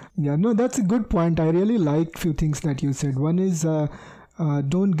 Yeah, no, that's a good point. I really liked few things that you said. One is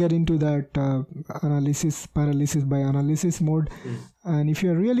Don't get into that analysis paralysis by analysis mode. And if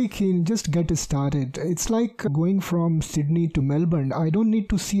you're really keen, just get started. It's like going from Sydney to Melbourne. I don't need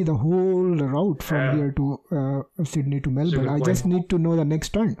to see the whole route from here to Sydney to Melbourne. I just need to know the next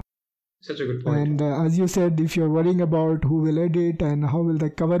turn. Such a good point. And as you said, if you're worrying about who will edit and how will the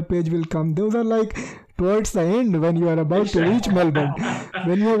cover page will come, those are like towards the end when you are about to reach Melbourne.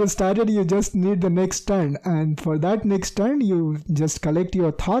 When you have started, you just need the next turn. And for that next turn, you just collect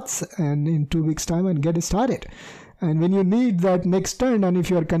your thoughts and in 2 weeks' time and get started. And when you need that next turn, and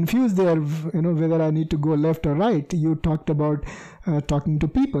if you are confused there, whether I need to go left or right, you talked about talking to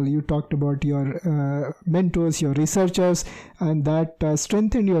people. You talked about your mentors, your researchers, and that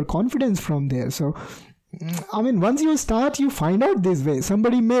strengthened your confidence from there. So, I mean, once you start, you find out this way.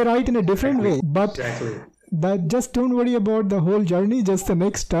 Somebody may write in a different way, but that just don't worry about the whole journey, just the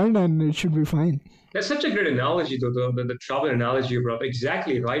next turn, and it should be fine. That's such a great analogy, though, the travel analogy you brought up.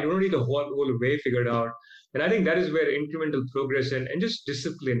 Exactly, right? You don't need the whole way figured out. And I think that is where incremental progress and just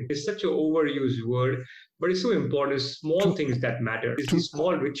discipline is such an overused word, but it's so important. It's small things that matter. It's these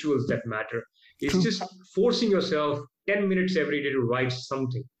small rituals that matter. It's just forcing yourself 10 minutes every day to write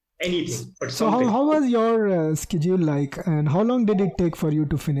something, anything, but something. So how was your schedule like, and how long did it take for you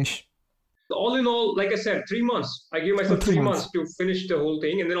to finish? All in all, like I said, 3 months. I gave myself 3 months to finish the whole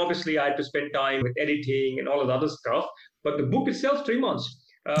thing. And then obviously I had to spend time with editing and all of the other stuff. But the book itself, 3 months.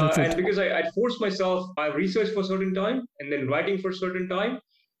 And because I'd forced myself, I researched for a certain time and then writing for a certain time.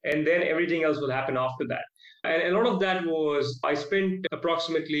 And then everything else will happen after that. And a lot of that was, I spent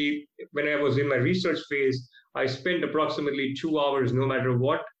approximately, when I was in my research phase, I spent approximately 2 hours, no matter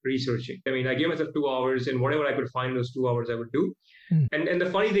what, researching. I mean, I gave myself 2 hours, and whatever I could find those 2 hours, I would do. And the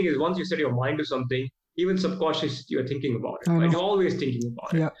funny thing is, once you set your mind to something, even subconsciously, you're thinking about it. Right? You're always thinking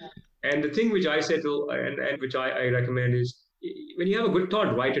about it. And the thing which I said, and which I recommend is, when you have a good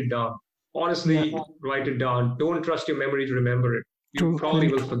thought, write it down. Honestly, write it down. Don't trust your memory to remember it. You probably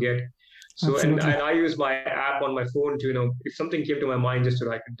will forget. So, and I use my app on my phone to, if something came to my mind, just to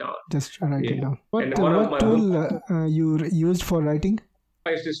write it down. Just write it down. What tool you used for writing?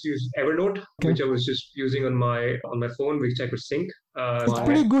 I just used Evernote, which I was just using on my phone, which I could sync. It's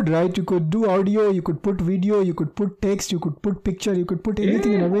pretty good, right? You could do audio, you could put video, you could put text, you could put picture, you could put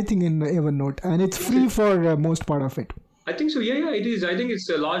anything and everything in Evernote, and it's free for most part of it. I think so. Yeah, it is. I think it's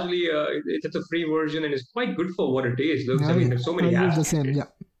largely it's a free version, and it's quite good for what it is. Look, I mean, there's so many apps. Use the same,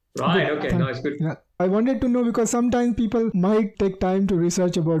 Right. Good. Okay. Nice. Good. Yeah. I wanted to know because sometimes people might take time to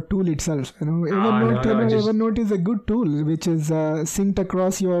research about tool itself. Evernote is a good tool which is synced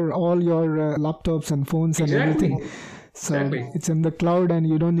across all your laptops and phones and everything. So it's in the cloud, and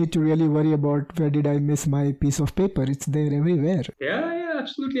you don't need to really worry about where did I miss my piece of paper. It's there everywhere. Yeah,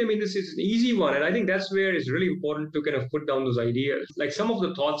 absolutely. I mean, this is an easy one, and I think that's where it's really important to kind of put down those ideas. Like some of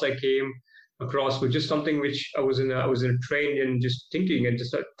the thoughts I came across was just something which I was in a train and just thinking, and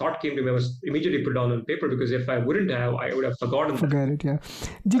just a thought came to me. I was immediately put down on paper, because if I wouldn't have, I would have forgotten. Forget it. Yeah.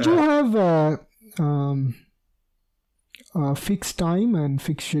 Did you have fixed time and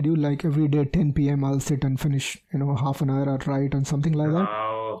fixed schedule, like every day 10 p.m. I'll sit and finish half an hour or write and something like that?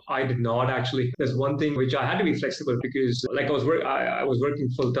 I did not actually. There's one thing which I had to be flexible, because like I was working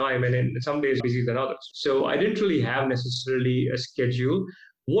full time, and then some days busier than others. So I didn't really have necessarily a schedule.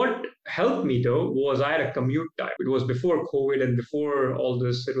 What helped me though was I had a commute time. It was before COVID and before all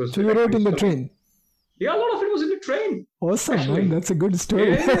this. It was. So you wrote in the train? Yeah, a lot of it was in the train. Awesome, man. That's a good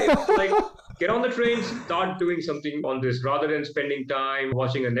story. Like, get on the train, start doing something on this rather than spending time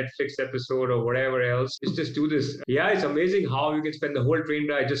watching a Netflix episode or whatever else. Just do this. Yeah, it's amazing how you can spend the whole train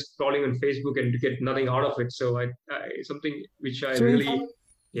ride just scrolling on Facebook and get nothing out of it. So something which I really.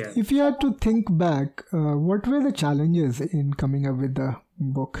 Yeah. If you had to think back, what were the challenges in coming up with the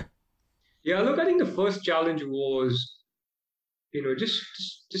book? Yeah, look, I think the first challenge was,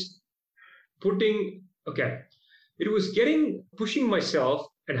 just putting. Okay, it was pushing myself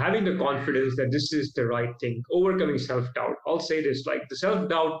and having the confidence that this is the right thing, overcoming self-doubt. I'll say this, like the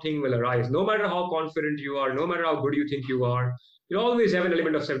self-doubt thing will arise. No matter how confident you are, no matter how good you think you are, you always have an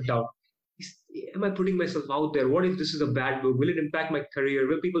element of self-doubt. Am I putting myself out there? What if this is a bad book? Will it impact my career?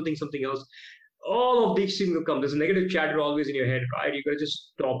 Will people think something else? All of these things will come. There's a negative chatter always in your head, right? You got to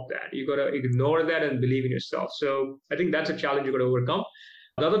just stop that. You got to ignore that and believe in yourself. So I think that's a challenge you got to overcome.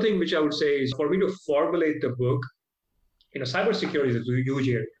 The other thing which I would say is for me to formulate the book, cybersecurity is a huge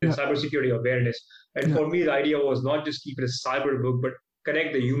area, cybersecurity awareness. And for me, the idea was not just keep it a cyber book, but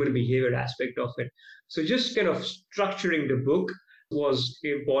connect the human behavior aspect of it. So just kind of structuring the book was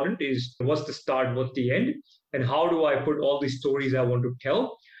important. Is what's the start, what's the end, and how do I put all these stories I want to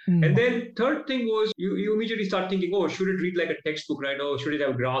tell? And then third thing was you immediately start thinking, oh, should it read like a textbook, right? Oh, should it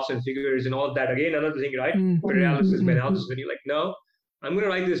have graphs and figures and all of that? Again, another thing, right? Paralysis, analysis. When you're like, no, I'm going to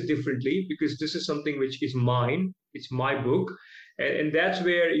write this differently because this is something which is mine. It's my book. And that's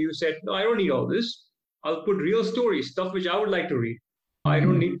where you said, no, I don't need all this. I'll put real stories, stuff which I would like to read. I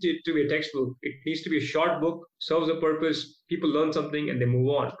don't need it to be a textbook. It needs to be a short book, serves a purpose. People learn something and they move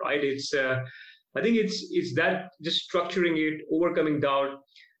on, right? I think it's that just structuring it, overcoming doubt,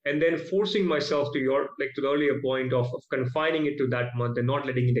 and then forcing myself to the earlier point of confining it to that month and not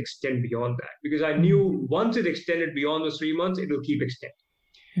letting it extend beyond that. Because I knew once it extended beyond those 3 months, it will keep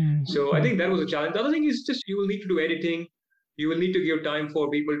extending. So I think that was a challenge. The other thing is just you will need to do editing. You will need to give time for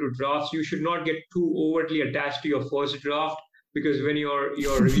people to draft. You should not get too overtly attached to your first draft. Because when your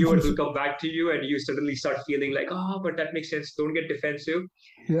reviewers will come back to you and you suddenly start feeling like, oh, but that makes sense. Don't get defensive.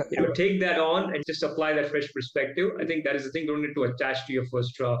 Yeah. Take that on and just apply that fresh perspective. I think that is the thing. Don't need to attach to your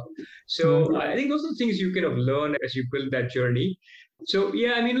first draft. So I think those are the things you kind of learn as you build that journey. So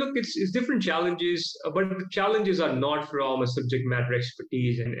yeah, I mean, look, it's different challenges, but the challenges are not from a subject matter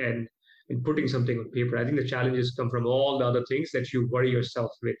expertise and putting something on paper. I think the challenges come from all the other things that you worry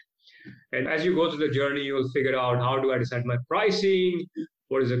yourself with. And as you go through the journey, you'll figure out, how do I decide my pricing?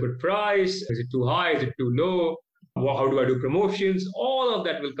 What is a good price? Is it too high? Is it too low? How do I do promotions? All of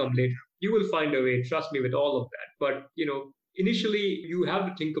that will come later. You will find a way, trust me, with all of that. But, initially you have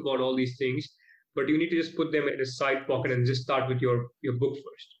to think about all these things, but you need to just put them in a side pocket and just start with your book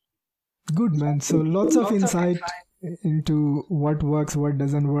first. Good, man. So lots of insight into what works, what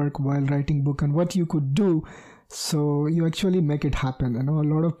doesn't work while writing book and what you could do. So you actually make it happen. I know a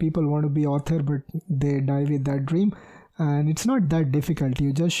lot of people want to be author, but they die with that dream. And it's not that difficult.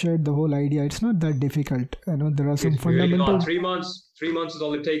 You just shared the whole idea. It's not that difficult. I know there are some fundamental... Really 3 months is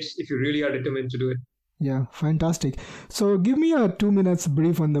all it takes if you really are determined to do it. Yeah, fantastic. So give me a 2 minutes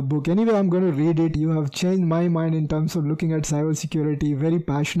brief on the book. Anyway, I'm going to read it. You have changed my mind in terms of looking at cybersecurity very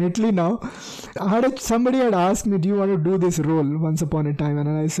passionately now. Somebody had asked me, do you want to do this role once upon a time? And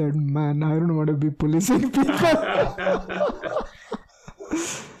I said, man, I don't want to be policing people.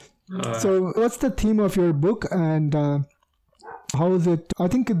 So what's the theme of your book and how is it? I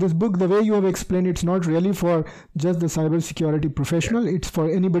think this book, the way you have explained, it's not really for just the cybersecurity professional. It's for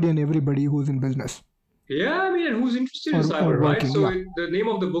anybody and everybody who's in business. Yeah, I mean, and who's interested in cyber, right? So the name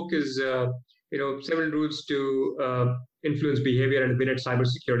of the book is, 7 Rules to Influence Behavior and Win at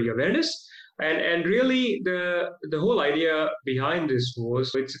Cybersecurity Awareness. And really, the whole idea behind this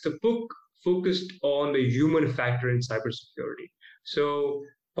was it's a book focused on the human factor in cybersecurity. So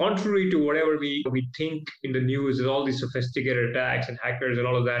contrary to whatever we think in the news, there's all these sophisticated attacks and hackers and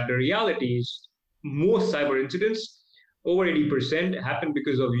all of that, the reality is most cyber incidents, over 80%, happen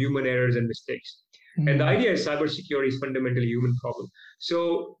because of human errors and mistakes. And the idea is cybersecurity is fundamentally a human problem.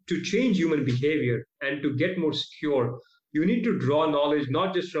 So to change human behavior and to get more secure, you need to draw knowledge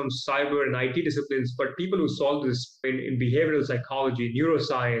not just from cyber and IT disciplines, but people who solve this in behavioral psychology,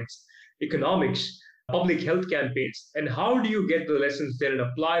 neuroscience, economics, public health campaigns. And how do you get the lessons there and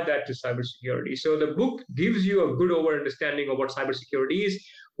apply that to cybersecurity? So the book gives you a good understanding of what cybersecurity is,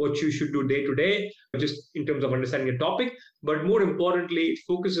 what you should do day to day, just in terms of understanding a topic. But more importantly, it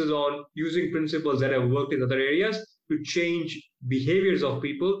focuses on using principles that have worked in other areas to change behaviors of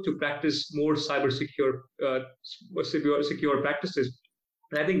people to practice more secure practices.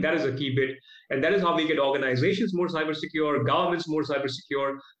 And I think that is a key bit. And that is how we get organizations more cyber secure, governments more cyber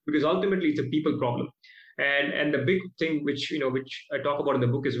secure, because ultimately it's a people problem. And the big thing which I talk about in the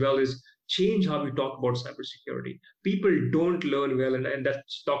book as well is change how we talk about cybersecurity. People don't learn well, and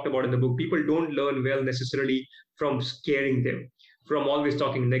that's talked about in the book. People don't learn well necessarily from scaring them, from always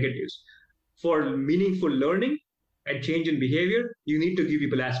talking negatives. For meaningful learning and change in behavior, you need to give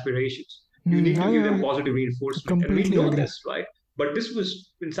people aspirations. You need to give them positive reinforcement. And we know this, right? But this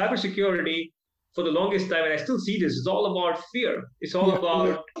was in cybersecurity for the longest time, and I still see this. It's all about fear. It's all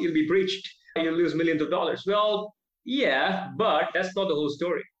about you'll be breached, you'll lose millions of dollars. Well, yeah, but that's not the whole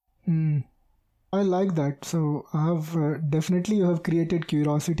story. I like that. So I have definitely you have created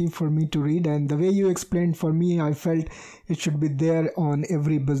curiosity for me to read, and the way you explained for me, I felt it should be there on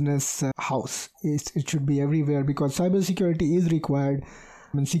every business house. It should be everywhere because cybersecurity is required.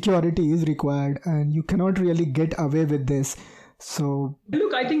 Security is required, and you cannot really get away with this. So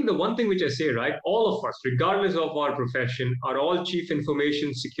look, I think the one thing which I say, right, all of us, regardless of our profession, are all chief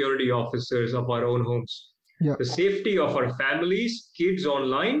information security officers of our own homes. Yeah. The safety of our families, kids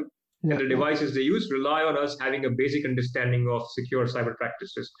online, and the devices they use rely on us having a basic understanding of secure cyber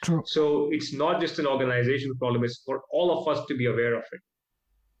practices. True. So it's not just an organizational problem, it's for all of us to be aware of it.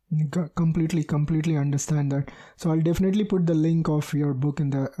 Completely understand that. So I'll definitely put the link of your book in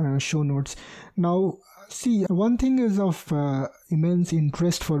the show notes. Now, see, one thing is of immense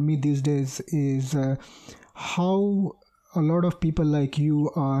interest for me these days is how a lot of people like you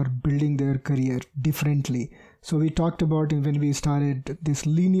are building their career differently. So we talked about it when we started, this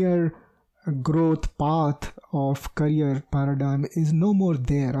linear growth path of career paradigm is no more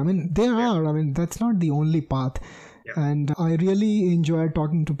there. I mean, that's not the only path. Yeah. And I really enjoy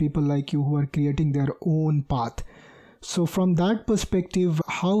talking to people like you who are creating their own path. So from that perspective,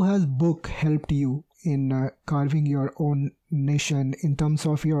 how has book helped you in carving your own nation in terms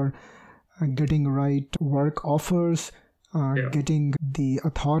of your getting right work offers, getting the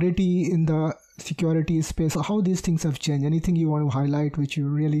authority in the security space? How these things have changed? Anything you want to highlight which you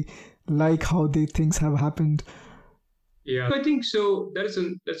really like how the things have happened? Yeah, I think so. That's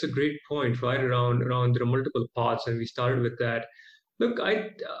a great point, right? Around there are multiple parts, and we started with that. Look,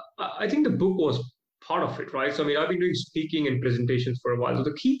 I think the book was part of it, right? So I mean, I've been doing speaking and presentations for a while. So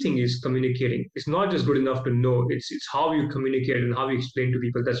the key thing is communicating. It's not just good enough to know. It's how you communicate and how you explain to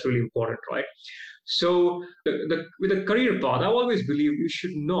people that's really important, right? So with a career path, I always believe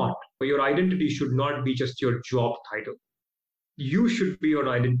your identity should not be just your job title. You should be your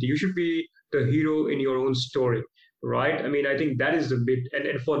identity. You should be the hero in your own story, right? I mean, I think that is the bit.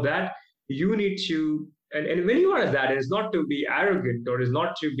 And for that, you need to, and when you are that, it's not to be arrogant or it's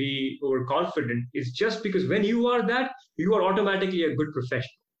not to be overconfident. It's just because when you are that, you are automatically a good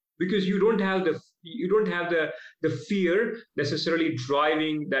professional because you don't have the fear necessarily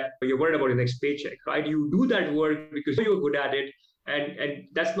driving that you're worried about your next paycheck, right? You do that work because you're good at it, and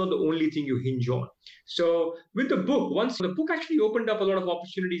that's not the only thing you hinge on. So with the book, once the book actually opened up a lot of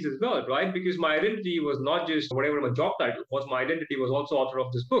opportunities as well, right? Because my identity was not just whatever my job title was, my identity was also author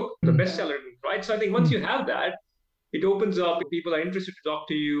of this book, the bestseller, right? So I think once you have that, it opens up. People are interested to talk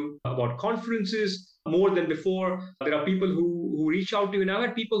to you about conferences more than before. There are people who reach out to you. And I've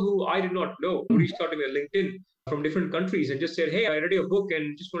had people who I did not know who reached out to me on LinkedIn from different countries and just said, hey, I read your book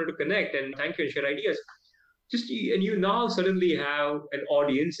and just wanted to connect and thank you and share ideas. And you now suddenly have an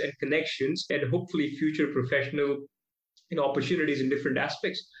audience and connections and hopefully future professional opportunities in different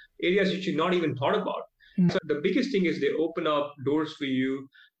aspects, areas which you not even thought about. So the biggest thing is they open up doors for you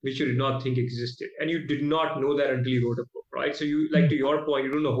which you did not think existed. And you did not know that until you wrote a book, right? So you, like to your point,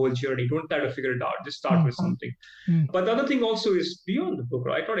 you don't know the whole journey. Don't try to figure it out. Just start with something. But the other thing also is beyond the book,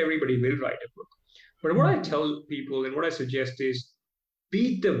 right? Not everybody will write a book. But what I tell people and what I suggest is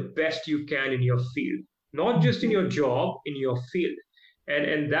be the best you can in your field. Not just in your job, in your field.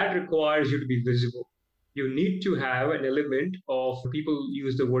 And that requires you to be visible. You need to have an element of, people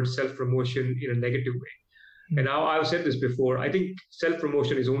use the word self-promotion in a negative way. And now I've said this before, I think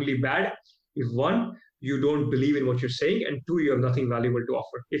self-promotion is only bad if one, you don't believe in what you're saying, and two, you have nothing valuable to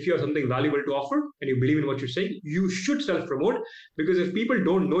offer. If you have something valuable to offer and you believe in what you're saying, you should self-promote, because if people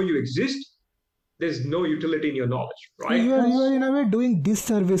don't know you exist, there's no utility in your knowledge, right? You are in a way doing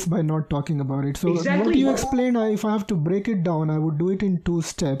disservice by not talking about it. So exactly. What you explained, if I have to break it down, I would do it in 2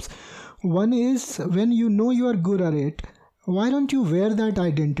 steps. One is, when you know you are good at it, why don't you wear that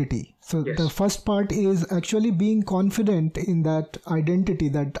identity? So yes. The first part is actually being confident in that identity,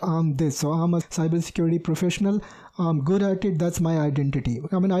 that I'm this. So I'm a cybersecurity professional. I'm good at it. That's my identity.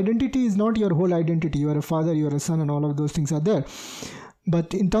 I mean, identity is not your whole identity. You are a father, you are a son, and all of those things are there.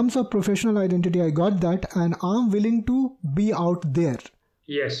 But in terms of professional identity, I got that, and I'm willing to be out there.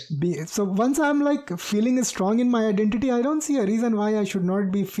 Yes. So once I'm like feeling strong in my identity, I don't see a reason why I should not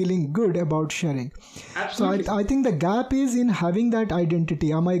be feeling good about sharing. Absolutely. So I think the gap is in having that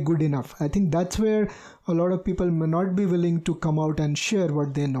identity. Am I good enough? I think that's where a lot of people may not be willing to come out and share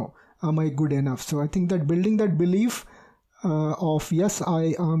what they know. Am I good enough? So I think that building that belief of yes,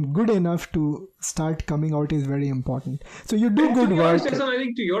 I am good enough to start coming out is very important. So you do good work. I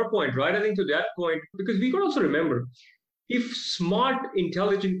think to your point, right? I think to that point, because we can also remember, if smart,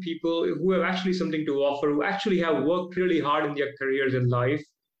 intelligent people who have actually something to offer, who actually have worked really hard in their careers in life,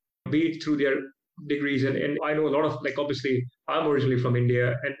 be it through their degrees, and I know a lot of, like, obviously, I'm originally from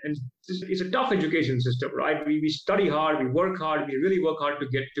India, and it's a tough education system, right? We study hard, we work hard, we really work hard to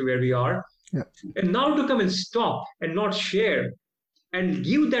get to where we are. Yeah. And now to come and stop and not share and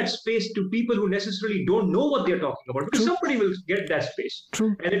give that space to people who necessarily don't know what they're talking about, because somebody will get that space.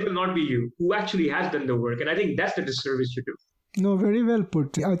 True. And it will not be you who actually has done the work. And I think that's the disservice you do. No, very well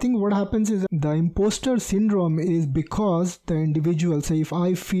put. I think what happens is the imposter syndrome is because the individual, say if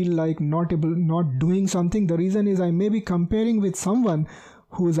I feel like not doing something, the reason is I may be comparing with someone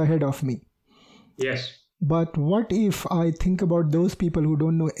who is ahead of me. Yes. But what if I think about those people who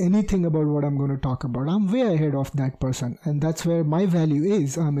don't know anything about what I'm going to talk about? I'm way ahead of that person, and that's where my value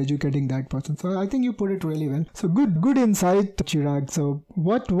is. I'm educating that person. So I think you put it really well. So good insight, Chirag. So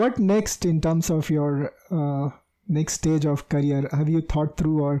what next in terms of your next stage of career? Have you thought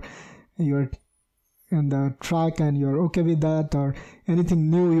through, or you're in the track and you're okay with that, or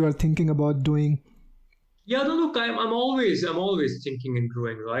anything new you are thinking about doing? Yeah, no, look, I'm always thinking and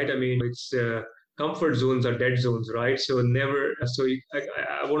growing, right? I mean, it's comfort zones are dead zones, right? So never. So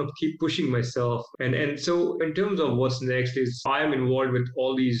I want to keep pushing myself, and so in terms of what's next is I am involved with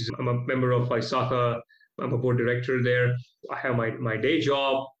all these. I'm a member of ISACA. I'm a board director there. I have my day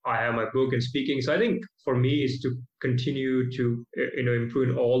job. I have my book and speaking. So I think for me is to continue to improve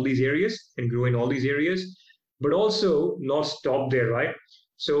in all these areas and grow in all these areas, but also not stop there, right?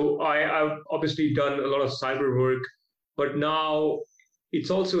 So I've obviously done a lot of cyber work, but now it's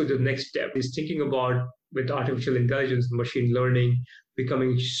also the next step is thinking about with artificial intelligence, machine learning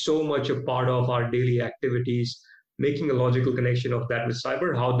becoming so much a part of our daily activities, making a logical connection of that with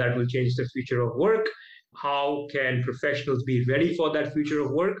cyber, how that will change the future of work. How can professionals be ready for that future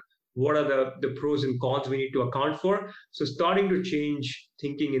of work? What are the pros and cons we need to account for? So starting to change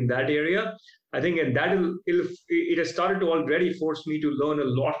thinking in that area. I think, and it has started to already force me to learn a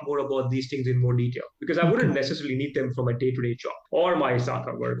lot more about these things in more detail, because I wouldn't necessarily need them for my day-to-day job or my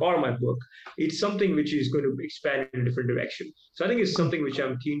ISACA work or my book. It's something which is going to expand in a different direction. So I think it's something which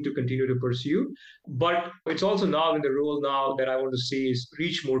I'm keen to continue to pursue. But it's also now in the role now that I want to see is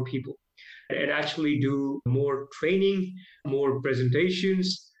reach more people and actually do more training, more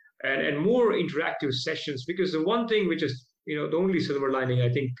presentations, and more interactive sessions. Because the one thing which is the only silver lining, I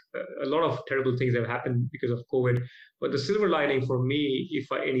think a lot of terrible things have happened because of COVID. But the silver lining for me, if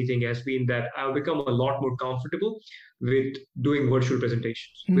anything, has been that I've become a lot more comfortable with doing virtual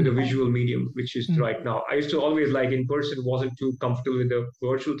presentations with a visual medium, which is right now. I used to always like in person, wasn't too comfortable with the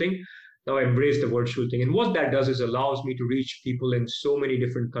virtual thing. Now I embrace the virtual thing. And what that does is allows me to reach people in so many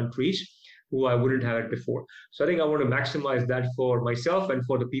different countries who I wouldn't have it before. So I think I want to maximize that for myself and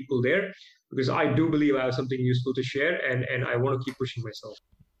for the people there, because I do believe I have something useful to share, and I want to keep pushing myself.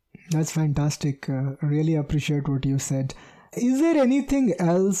 That's fantastic. Really appreciate what you said. Is there anything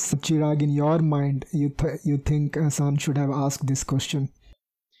else, Chirag, in your mind you think Sam should have asked this question?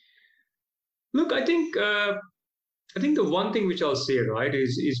 Look, I think the one thing which I'll say, right,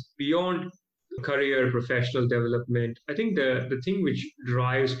 is beyond career, professional development. I think the thing which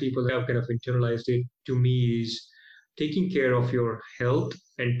drives people that have kind of internalized it to me is taking care of your health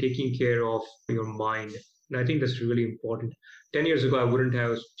and taking care of your mind. And I think that's really important. 10 years ago, I wouldn't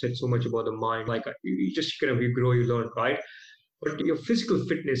have said so much about the mind. Like you just kind of, you grow, you learn, right? But your physical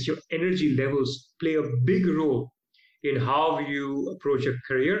fitness, your energy levels play a big role in how you approach a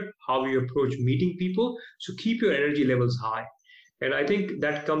career, how you approach meeting people. So keep your energy levels high. And I think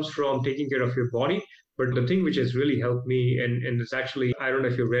that comes from taking care of your body. But the thing which has really helped me, and it's actually, I don't know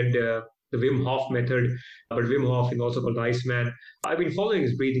if you read the Wim Hof method, but Wim Hof is also called the Iceman. I've been following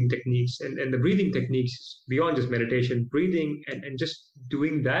his breathing techniques, and the breathing techniques beyond just meditation, breathing and just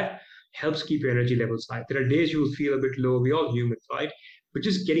doing that helps keep your energy levels high. There are days you will feel a bit low. We're all human, right? But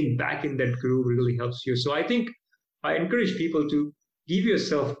just getting back in that groove really helps you. So I think I encourage people to give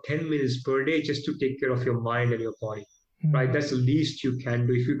yourself 10 minutes per day just to take care of your mind and your body. Right, that's the least you can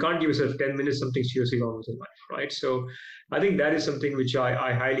do. If you can't give yourself 10 minutes, something seriously wrong with your life, right? So I think that is something which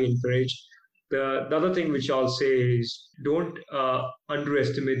I highly encourage. The other thing which I'll say is don't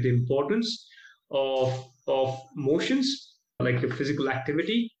underestimate the importance of motions, like your physical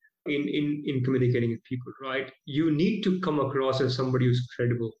activity in communicating with people, right? You need to come across as somebody who's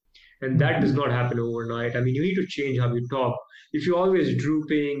credible. And that does not happen overnight. I mean, you need to change how you talk. If you're always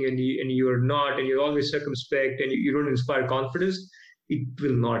drooping and you're not, and you're always circumspect and you don't inspire confidence, it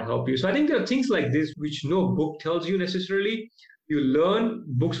will not help you. So I think there are things like this which no book tells you necessarily. You learn,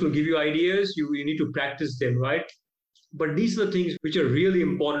 books will give you ideas, you need to practice them, right? But these are the things which are really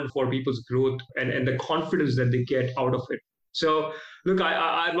important for people's growth and the confidence that they get out of it. So, look,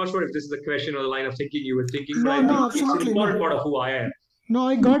 I'm not sure if this is the question or the line of thinking you were thinking, but I think absolutely. It's an important part of who I am. No,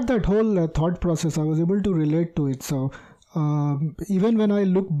 I got that whole thought process. I was able to relate to it. So even when I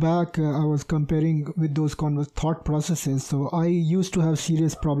look back, I was comparing with those thought processes. So I used to have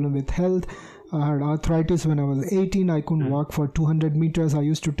serious problem with health. I had arthritis when I was 18. I couldn't walk for 200 meters. I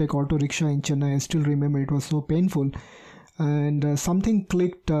used to take auto rickshaw in Chennai. I still remember it was so painful. And something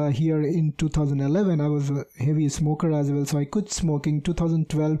clicked here in 2011. I was a heavy smoker as well. So I quit smoking.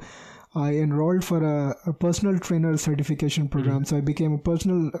 2012. I enrolled for a personal trainer certification program. So I became a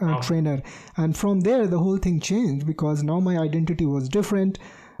personal trainer. And from there, the whole thing changed because now my identity was different.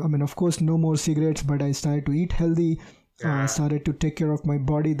 I mean, of course, no more cigarettes, but I started to eat healthy. Started to take care of my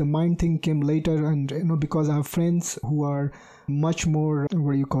body. The mind thing came later, and because I have friends who are much more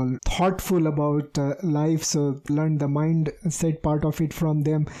thoughtful about life, so learned the mindset part of it from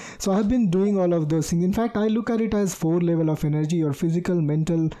them. So I've been doing all of those things. In fact, I look at it as 4 levels of energy: your physical,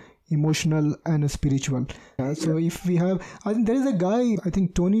 mental, emotional, and spiritual. So if we have, I think there is a guy, I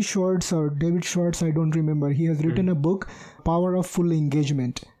think Tony Schwartz or David Schwartz, I don't remember, he has written a book, Power of Full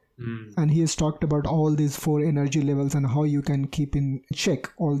Engagement. And he has talked about all these 4 energy levels and how you can keep in check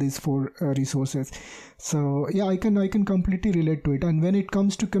all these 4 resources. So yeah, I can completely relate to it. And when it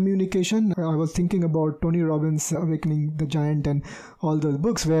comes to communication, I was thinking about Tony Robbins' Awakening the Giant and all those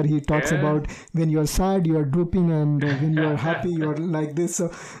books where he talks about when you are sad, you are drooping, and when you are happy, you are like this.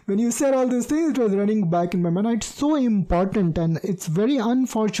 So when you said all these things, it was running back in my mind. It's so important, and it's very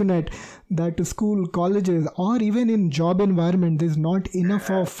unfortunate that school, colleges, or even in job environment, there's not enough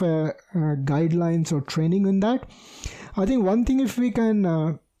of guidelines or training in that. I think one thing, if we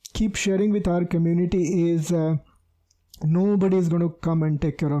can keep sharing with our community, is nobody is going to come and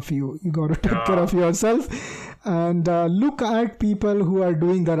take care of you. You got to take care of yourself, and look at people who are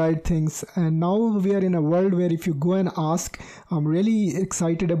doing the right things. And now we are in a world where if you go and ask, I'm really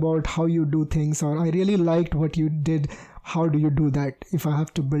excited about how you do things, or I really liked what you did, how do you do that? If I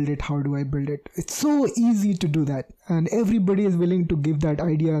have to build it, how do I build it? It's so easy to do that, and everybody is willing to give that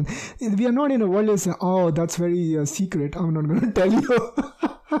idea. And we are not in a world that says, oh, that's very secret, I'm not going to tell you.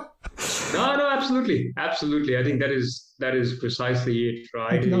 No, absolutely. I think that is precisely it,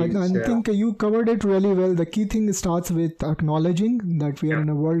 right? I think you covered it really well. The key thing starts with acknowledging that we are in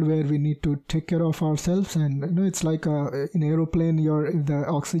a world where we need to take care of ourselves. And it's like in aeroplane, if the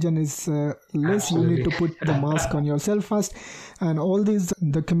oxygen is less, you need to put the mask on yourself first. And all these,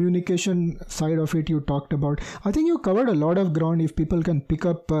 the communication side of it you talked about. I think you covered a lot of ground. If people can pick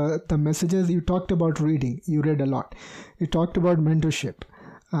up the messages, you talked about reading. You read a lot. You talked about mentorship.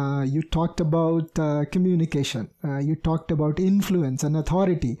 You talked about communication. You talked about influence and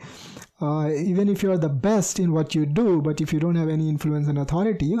authority. Even if you're the best in what you do, but if you don't have any influence and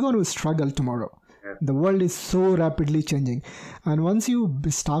authority, you're going to struggle tomorrow. The world is so rapidly changing. And once you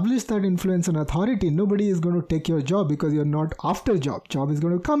establish that influence and authority, nobody is going to take your job because you're not after job. Job is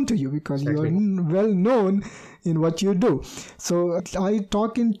going to come to you because you are well known in what you do. So I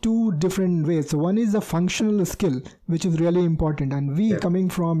talk in 2 different ways. So one is the functional skill, which is really important. And we, coming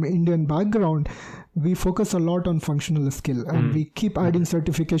from Indian background, we focus a lot on functional skill, and we keep adding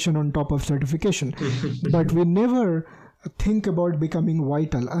certification on top of certification. But we never think about becoming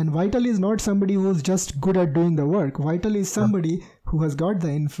vital. And vital is not somebody who's just good at doing the work. Vital is somebody who has got the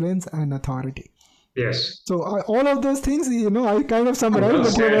influence and authority. Yes. So all of those things, I kind of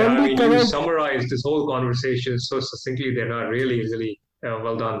summarized. You summarized this whole conversation so succinctly. They're not really, really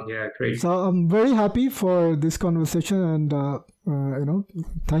well done. Yeah, great. So I'm very happy for this conversation, and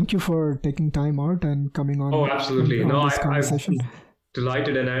thank you for taking time out and coming on. Oh, absolutely. This conversation.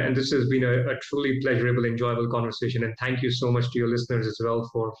 Delighted, and this has been a truly pleasurable, enjoyable conversation. And thank you so much to your listeners as well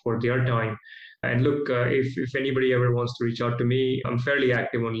for their time. And look, if anybody ever wants to reach out to me, I'm fairly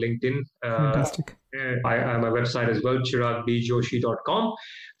active on LinkedIn. Fantastic. I have my website as well, chiragbjoshi.com.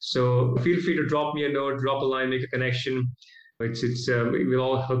 So feel free to drop me a note, drop a line, make a connection. We'll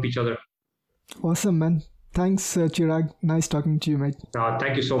all help each other. Awesome, man. Thanks, Chirag. Nice talking to you, mate.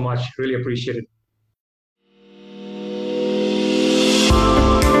 Thank you so much. Really appreciate it.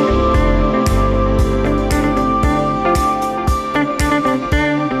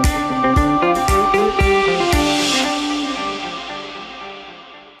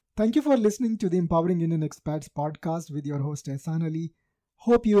 Thank you for listening to the Empowering Indian Expats podcast with your host, Ehsan Ali.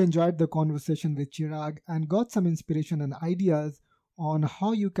 Hope you enjoyed the conversation with Chirag and got some inspiration and ideas on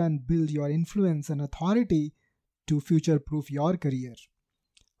how you can build your influence and authority to future-proof your career.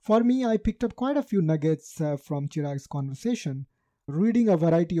 For me, I picked up quite a few nuggets from Chirag's conversation. Reading a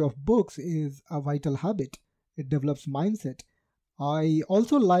variety of books is a vital habit. It develops mindset. I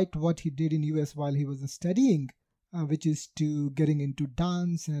also liked what he did in US while he was studying, which is to getting into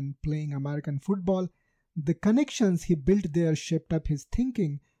dance and playing American football. The connections he built there shaped up his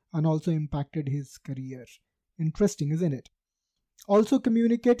thinking and also impacted his career. Interesting, isn't it? Also,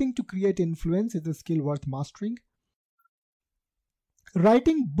 communicating to create influence is a skill worth mastering.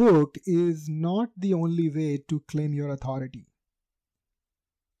 Writing book is not the only way to claim your authority.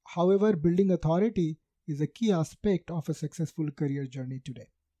 However, building authority is a key aspect of a successful career journey today.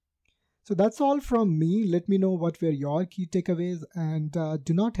 So that's all from me. Let me know what were your key takeaways, and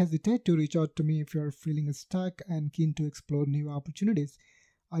do not hesitate to reach out to me if you're feeling stuck and keen to explore new opportunities.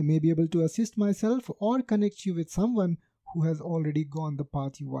 I may be able to assist myself or connect you with someone who has already gone the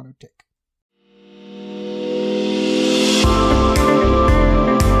path you want to take.